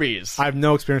 Arby's. I have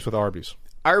no experience with Arby's.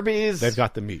 They've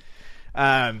got the meat.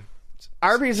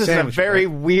 Arby's is a very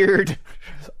weird,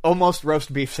 almost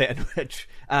roast beef sandwich.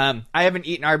 I haven't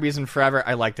eaten Arby's in forever.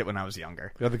 I liked it when I was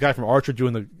younger. You have the guy from Archer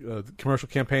doing the commercial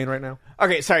campaign right now?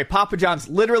 Okay, sorry. Papa John's,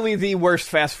 literally the worst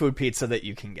fast food pizza that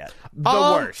you can get. The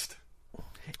worst.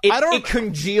 It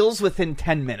congeals within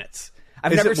 10 minutes.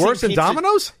 Is it worse than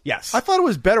Domino's? Yes. I thought it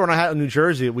was better when I had it in New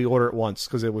Jersey. We ordered it once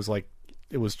because it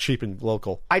was cheap and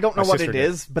local. I don't know what it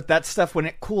is, but that stuff, when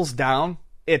it cools down,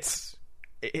 it's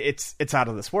out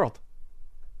of this world.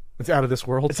 It's out of this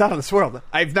world? It's out of this world.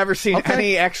 I've never seen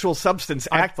any actual substance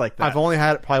act like that. I've only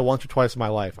had it probably once or twice in my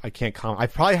life. I can't comment.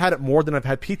 I've probably had it more than I've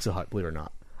had Pizza Hut, believe it or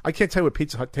not. I can't tell you what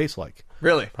Pizza Hut tastes like.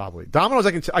 Really? Probably. Domino's,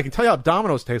 I can tell you how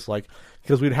Domino's tastes like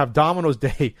because we'd have Domino's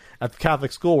Day at the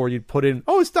Catholic school where you'd put in,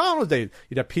 it's Domino's Day.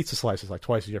 You'd have pizza slices like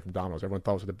twice a year from Domino's. Everyone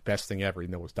thought it was the best thing ever,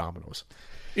 even though it was Domino's.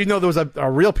 Even though there was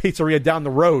a real pizzeria down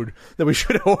the road that we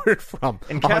should have ordered from.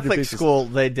 In Catholic school,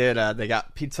 they did. They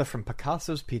got pizza from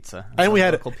Picasso's Pizza, and we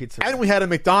had a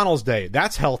McDonald's Day.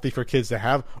 That's healthy for kids to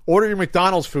have. Order your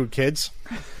McDonald's food, kids,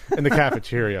 in the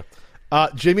cafeteria.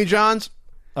 Jimmy John's.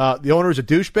 The owner is a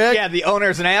douchebag. Yeah, the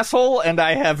owner's an asshole, and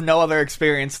I have no other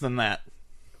experience than that.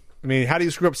 I mean, how do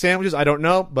you screw up sandwiches? I don't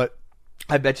know, but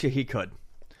I bet you he could.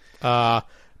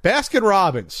 Baskin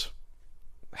Robbins.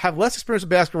 have less experience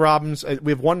with Baskin Robbins.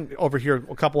 We have one over here,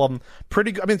 a couple of them.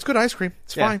 Pretty good. I mean, it's good ice cream.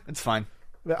 It's fine. It's fine.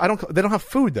 They don't have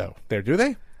food though. There, do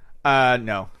they?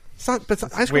 No. It's not. But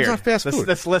ice cream's not fast food.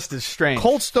 This list is strange.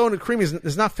 Cold Stone and Creamy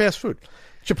is not fast food.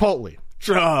 Chipotle.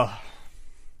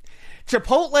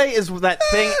 Chipotle is that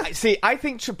thing. See, I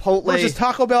think Chipotle Versus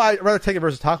Taco Bell. I'd rather take it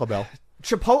versus Taco Bell.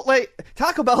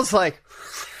 Taco Bell's like,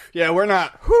 yeah,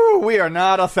 we are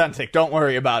not authentic. Don't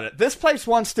worry about it. This place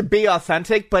wants to be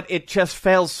authentic, but it just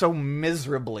fails so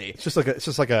miserably. It's just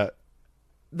like a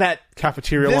that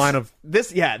cafeteria line of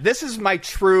this. Yeah, this is my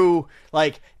true,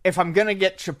 like, if I'm gonna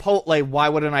get Chipotle, why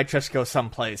wouldn't I just go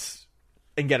someplace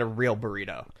and get a real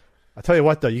burrito? I'll tell you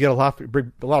what, though, you get a lot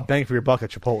of bang for your buck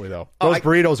at Chipotle, though. Those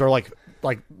burritos are like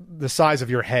the size of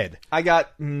your head. I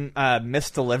got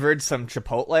misdelivered some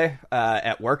Chipotle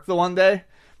at work the one day.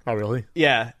 Oh, really?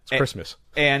 Yeah. It's Christmas.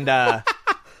 And yeah,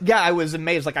 I was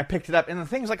amazed. Like, I picked it up, and the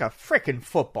thing's like a freaking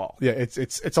football. Yeah,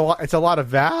 it's a lot of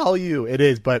value. It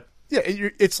is, but yeah,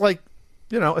 it's like,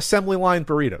 assembly line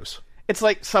burritos. It's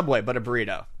like Subway, but a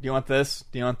burrito. Do you want this?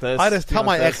 Do you want this? I had to tell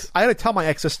my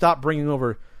ex to stop bringing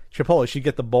over Chipotle. She'd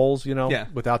get the bowls,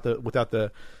 without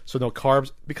the so no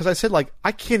carbs, because I said, like,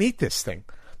 I can't eat this thing.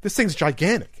 This thing's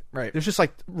gigantic. Right. There's just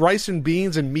like rice and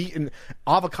beans and meat and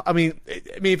avocado. I mean,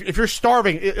 if you're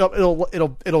starving,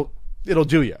 it'll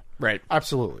do you. Right.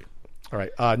 Absolutely. All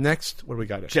right. Next, what do we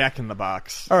got? Jack in the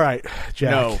Box. All right,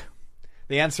 Jack. No.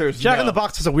 The answer is Jack no. in the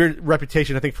Box has a weird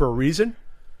reputation, I think, for a reason.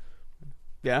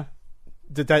 Yeah.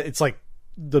 That it's like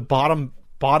the bottom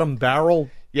barrel.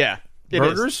 Yeah.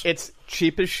 Burgers. It's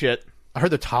cheap as shit. I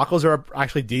heard the tacos are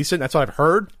actually decent. That's what I've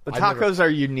heard. The tacos are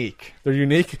unique. They're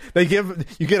unique.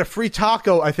 You get a free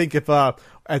taco. I think if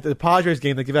at the Padres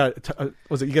game they give out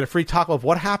you get a free taco of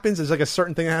what happens? There's like a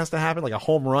certain thing that has to happen, like a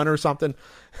home run or something.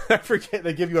 I forget.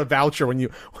 They give you a voucher when you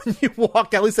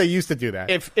walk. At least they used to do that.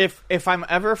 If I'm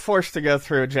ever forced to go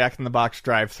through a Jack in the Box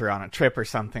drive-thru on a trip or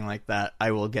something like that,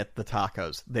 I will get the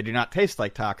tacos. They do not taste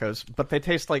like tacos, but they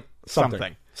taste like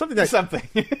something. Something.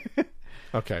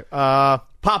 Okay.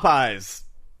 Popeyes.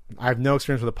 I have no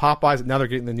experience with the Popeyes. Now they're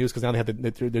getting the news because now they have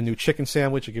their new chicken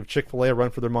sandwich. They give Chick-fil-A a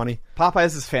run for their money.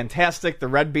 Popeyes is fantastic. The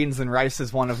red beans and rice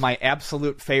is one of my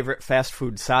absolute favorite fast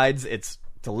food sides. It's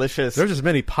delicious. There's as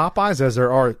many Popeyes as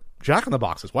there are Jack in the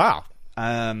Boxes. Wow.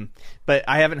 But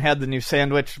I haven't had the new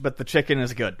sandwich, but the chicken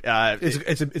is good.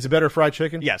 It's a better fried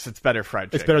chicken? Yes, it's better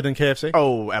fried chicken. It's better than KFC?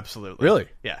 Oh, absolutely. Really?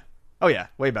 Yeah. Oh, yeah.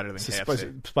 Way better than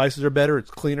KFC. Spices are better.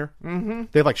 It's cleaner. Mm-hmm.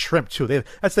 They have, like, shrimp, too. That's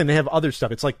the thing. They have other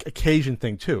stuff. It's, like, a Cajun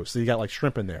thing, too. So you got, like,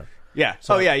 shrimp in there. Yeah.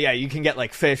 So, yeah. You can get,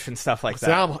 like, fish and stuff like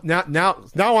that. Now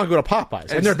I want to go to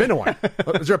Popeyes. I've never been to one.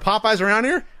 Is there a Popeyes around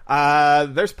here?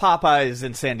 There's Popeyes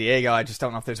in San Diego. I just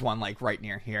don't know if there's one, like, right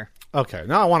near here. Okay.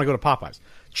 Now I want to go to Popeyes.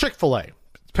 Chick-fil-A.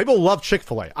 People love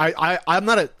Chick-fil-A. I'm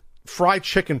not a fried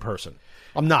chicken person.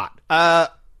 I'm not.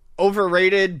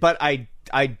 Overrated, but I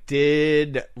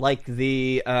did like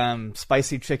the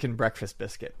spicy chicken breakfast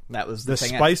biscuit. That was the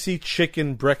thing. Spicy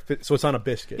chicken breakfast. So it's on a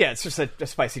biscuit. Yeah, it's just a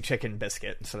spicy chicken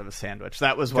biscuit instead of a sandwich.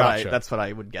 That was what that's what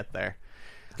I would get there.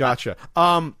 Gotcha.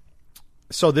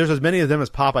 So there's as many of them as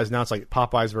Popeyes now. It's like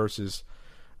Popeyes versus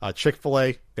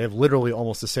Chick-fil-A. They have literally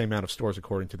almost the same amount of stores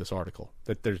according to this article.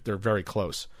 That they're very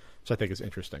close. So I think it's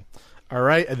interesting. All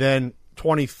right, and then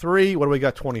 23. What do we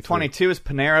got? 23. 22 is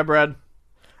Panera Bread.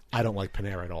 I don't like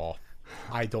Panera at all.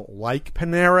 I don't like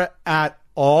Panera at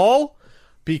all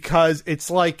because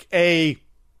it's like a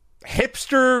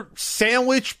hipster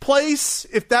sandwich place,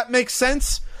 if that makes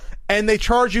sense. And they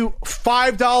charge you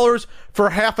 $5 for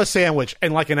half a sandwich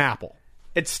and like an apple.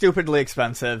 It's stupidly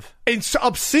expensive. It's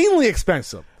obscenely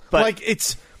expensive. But like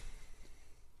it's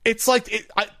like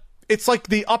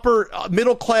the upper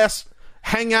middle class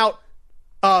hangout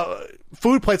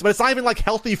food place, but it's not even like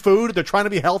healthy food. They're trying to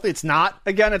be healthy. It's not.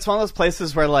 Again, it's one of those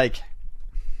places where, like,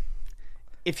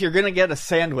 if you're gonna get a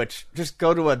sandwich, just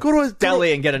go to a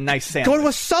deli and get a nice sandwich. Go to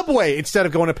a Subway instead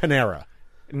of going to Panera.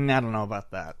 I don't know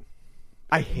about that.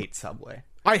 I hate Subway.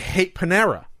 I hate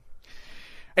Panera.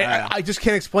 I just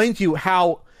can't explain to you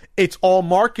how it's all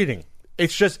marketing.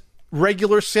 It's just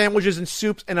regular sandwiches and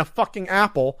soups and a fucking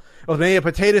apple with maybe a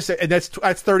potato, and that's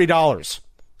 $30,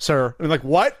 sir. I mean, like,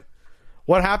 what?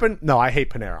 What happened? No, I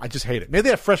hate Panera. I just hate it. Maybe they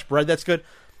have fresh bread. That's good.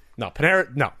 No,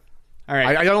 Panera. No. All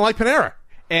right. I don't like Panera.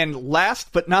 And last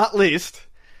but not least,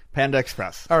 Panda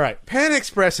Express. All right. Panda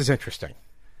Express is interesting.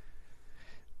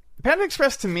 Panda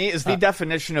Express to me is the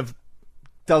definition of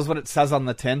does what it says on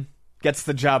the tin, gets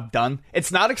the job done.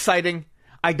 It's not exciting.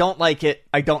 I don't like it.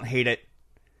 I don't hate it.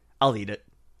 I'll eat it.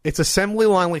 It's assembly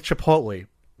line like Chipotle,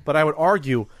 but I would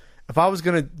argue if I was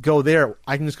going to go there,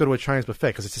 I can just go to a Chinese buffet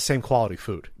because it's the same quality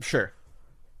food. Sure.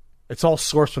 It's all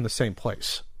sourced from the same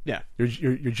place. Yeah.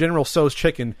 Your General Tso's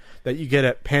chicken that you get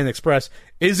at Panda Express,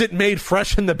 is it made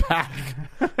fresh in the back?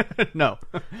 No.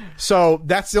 So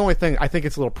that's the only thing. I think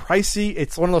it's a little pricey.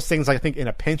 It's one of those things, I think, in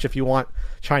a pinch, if you want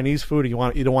Chinese food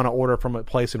and you don't want to order from a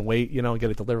place and wait, and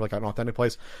get it delivered like an authentic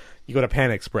place, you go to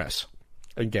Panda Express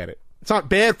and get it. It's not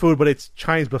bad food, but it's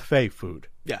Chinese buffet food.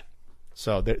 Yeah.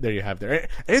 So there you have there.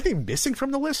 Anything missing from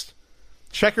the list?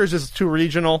 Checkers is too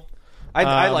regional.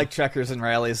 I like Checkers and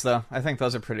Rallies, though. I think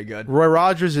those are pretty good. Roy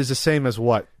Rogers is the same as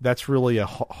what? That's really a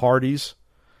Hardee's.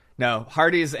 No,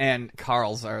 Hardee's and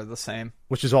Carl's are the same.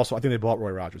 Which is also, I think they bought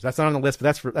Roy Rogers. That's not on the list,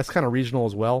 but that's kind of regional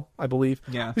as well, I believe.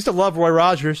 Yeah. I used to love Roy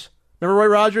Rogers. Remember Roy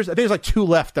Rogers? I think there's like 2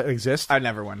 left that exist. I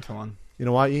never went to one. You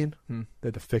know why, Ian? They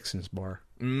had the Fixins bar.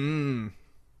 You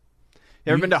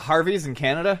ever been to Harvey's in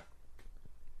Canada?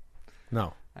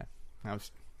 No. I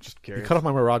was just You curious. cut off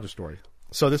my Roy Rogers story.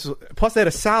 So plus they had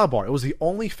a salad bar. It was the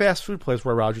only fast food place,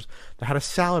 Roy Rogers, that had a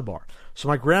salad bar. So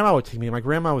my grandma would take me, and my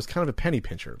grandma was kind of a penny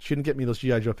pincher. She didn't get me those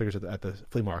G.I. Joe figures at the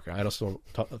flea market. I still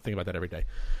think about that every day.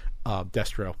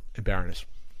 Destro and Baroness.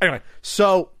 Anyway,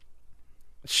 so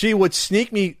she would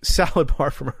sneak me salad bar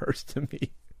from hers to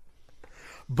me.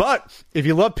 But if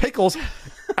you love pickles,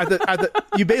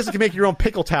 you basically make your own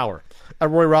pickle tower at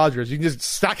Roy Rogers. You can just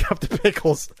stack up the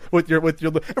pickles with your.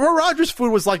 And Roy Rogers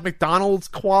food was like McDonald's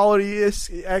quality. It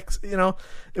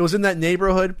was in that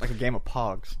neighborhood. Like a game of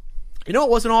Pogs. You know what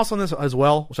wasn't also on this as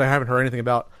well, which I haven't heard anything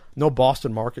about? No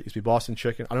Boston Market. It used to be Boston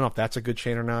Chicken. I don't know if that's a good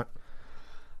chain or not.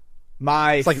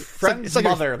 My friend's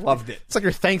mother loved it. It's like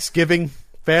your Thanksgiving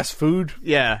fast food.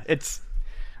 Yeah,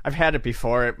 I've had it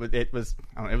before. It was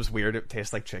weird. It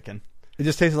tastes like chicken. It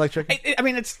just tasted like chicken. I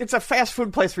mean, it's a fast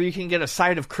food place where you can get a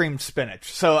side of creamed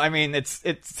spinach. So I mean, it's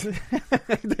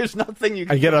there's nothing you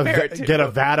can compare it to. Get a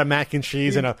vat of mac and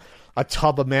cheese and a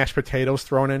tub of mashed potatoes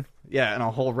thrown in. Yeah, and a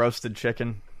whole roasted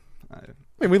chicken. I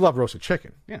mean, we love roasted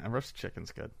chicken. Yeah, roasted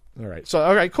chicken's good. All right,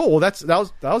 so cool. Well, that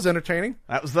was entertaining.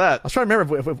 That was that. I was trying to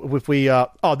remember if we there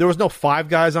was no Five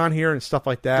Guys on here and stuff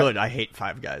like that. Good. I hate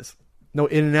Five Guys. No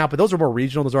In-N-Out, but those are more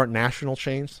regional. Those aren't national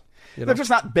chains. They're just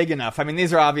not big enough. I mean,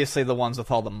 these are obviously the ones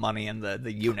with all the money and the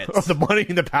units. The money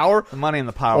and the power. The money and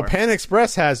the power. Oh, Panda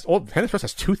Express has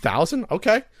 2,000.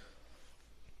 Okay.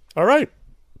 All right.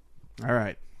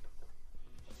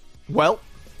 Well,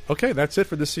 okay, that's it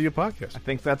for this CU podcast. I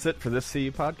think that's it for this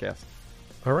CU podcast.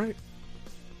 All right.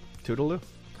 Toodaloo.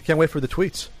 I can't wait for the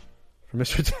tweets from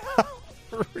Mr.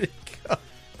 Talarico.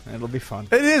 It'll be fun.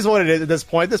 It is what it is at this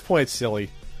point. At this point, it's silly.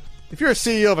 If you're a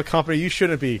CEO of a company, you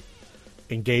shouldn't be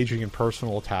engaging in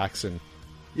personal attacks and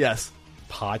Yes.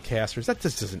 podcasters. That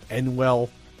just doesn't end well,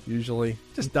 usually.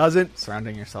 Just doesn't.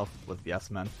 Surrounding yourself with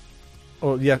yes men.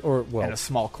 Or well, In a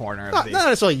small corner of not the...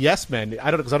 necessarily yes men.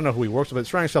 I don't know who he works with, but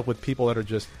surrounding yourself with people that are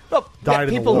just died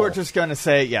in the people who wall. are just going to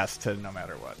say yes to no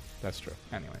matter what. That's true.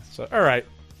 Anyways. So, all right.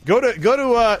 Go to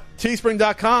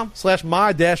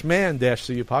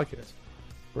teespring.com/my-man-cu podcast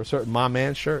for a certain my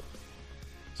man shirt.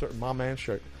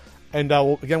 And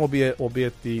we'll be at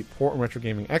the Portland Retro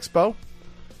Gaming Expo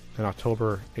on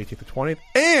October 18th to 20th.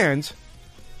 And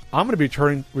I'm going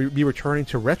to be returning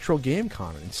to Retro Game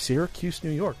Con in Syracuse,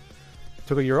 New York.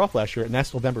 Took a year off last year, and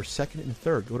that's November 2nd and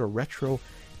 3rd. Go to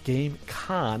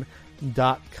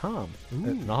RetroGameCon.com.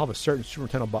 And I'll have a certain Super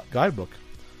Nintendo guidebook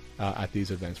at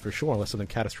these events for sure, unless something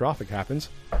catastrophic happens.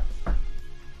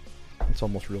 It's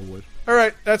almost real wood. All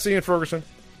right, that's Ian Ferguson.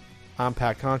 I'm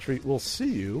Pat Contry. We'll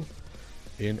see you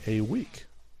in a week.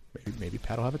 Maybe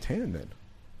Pat will have a tan then.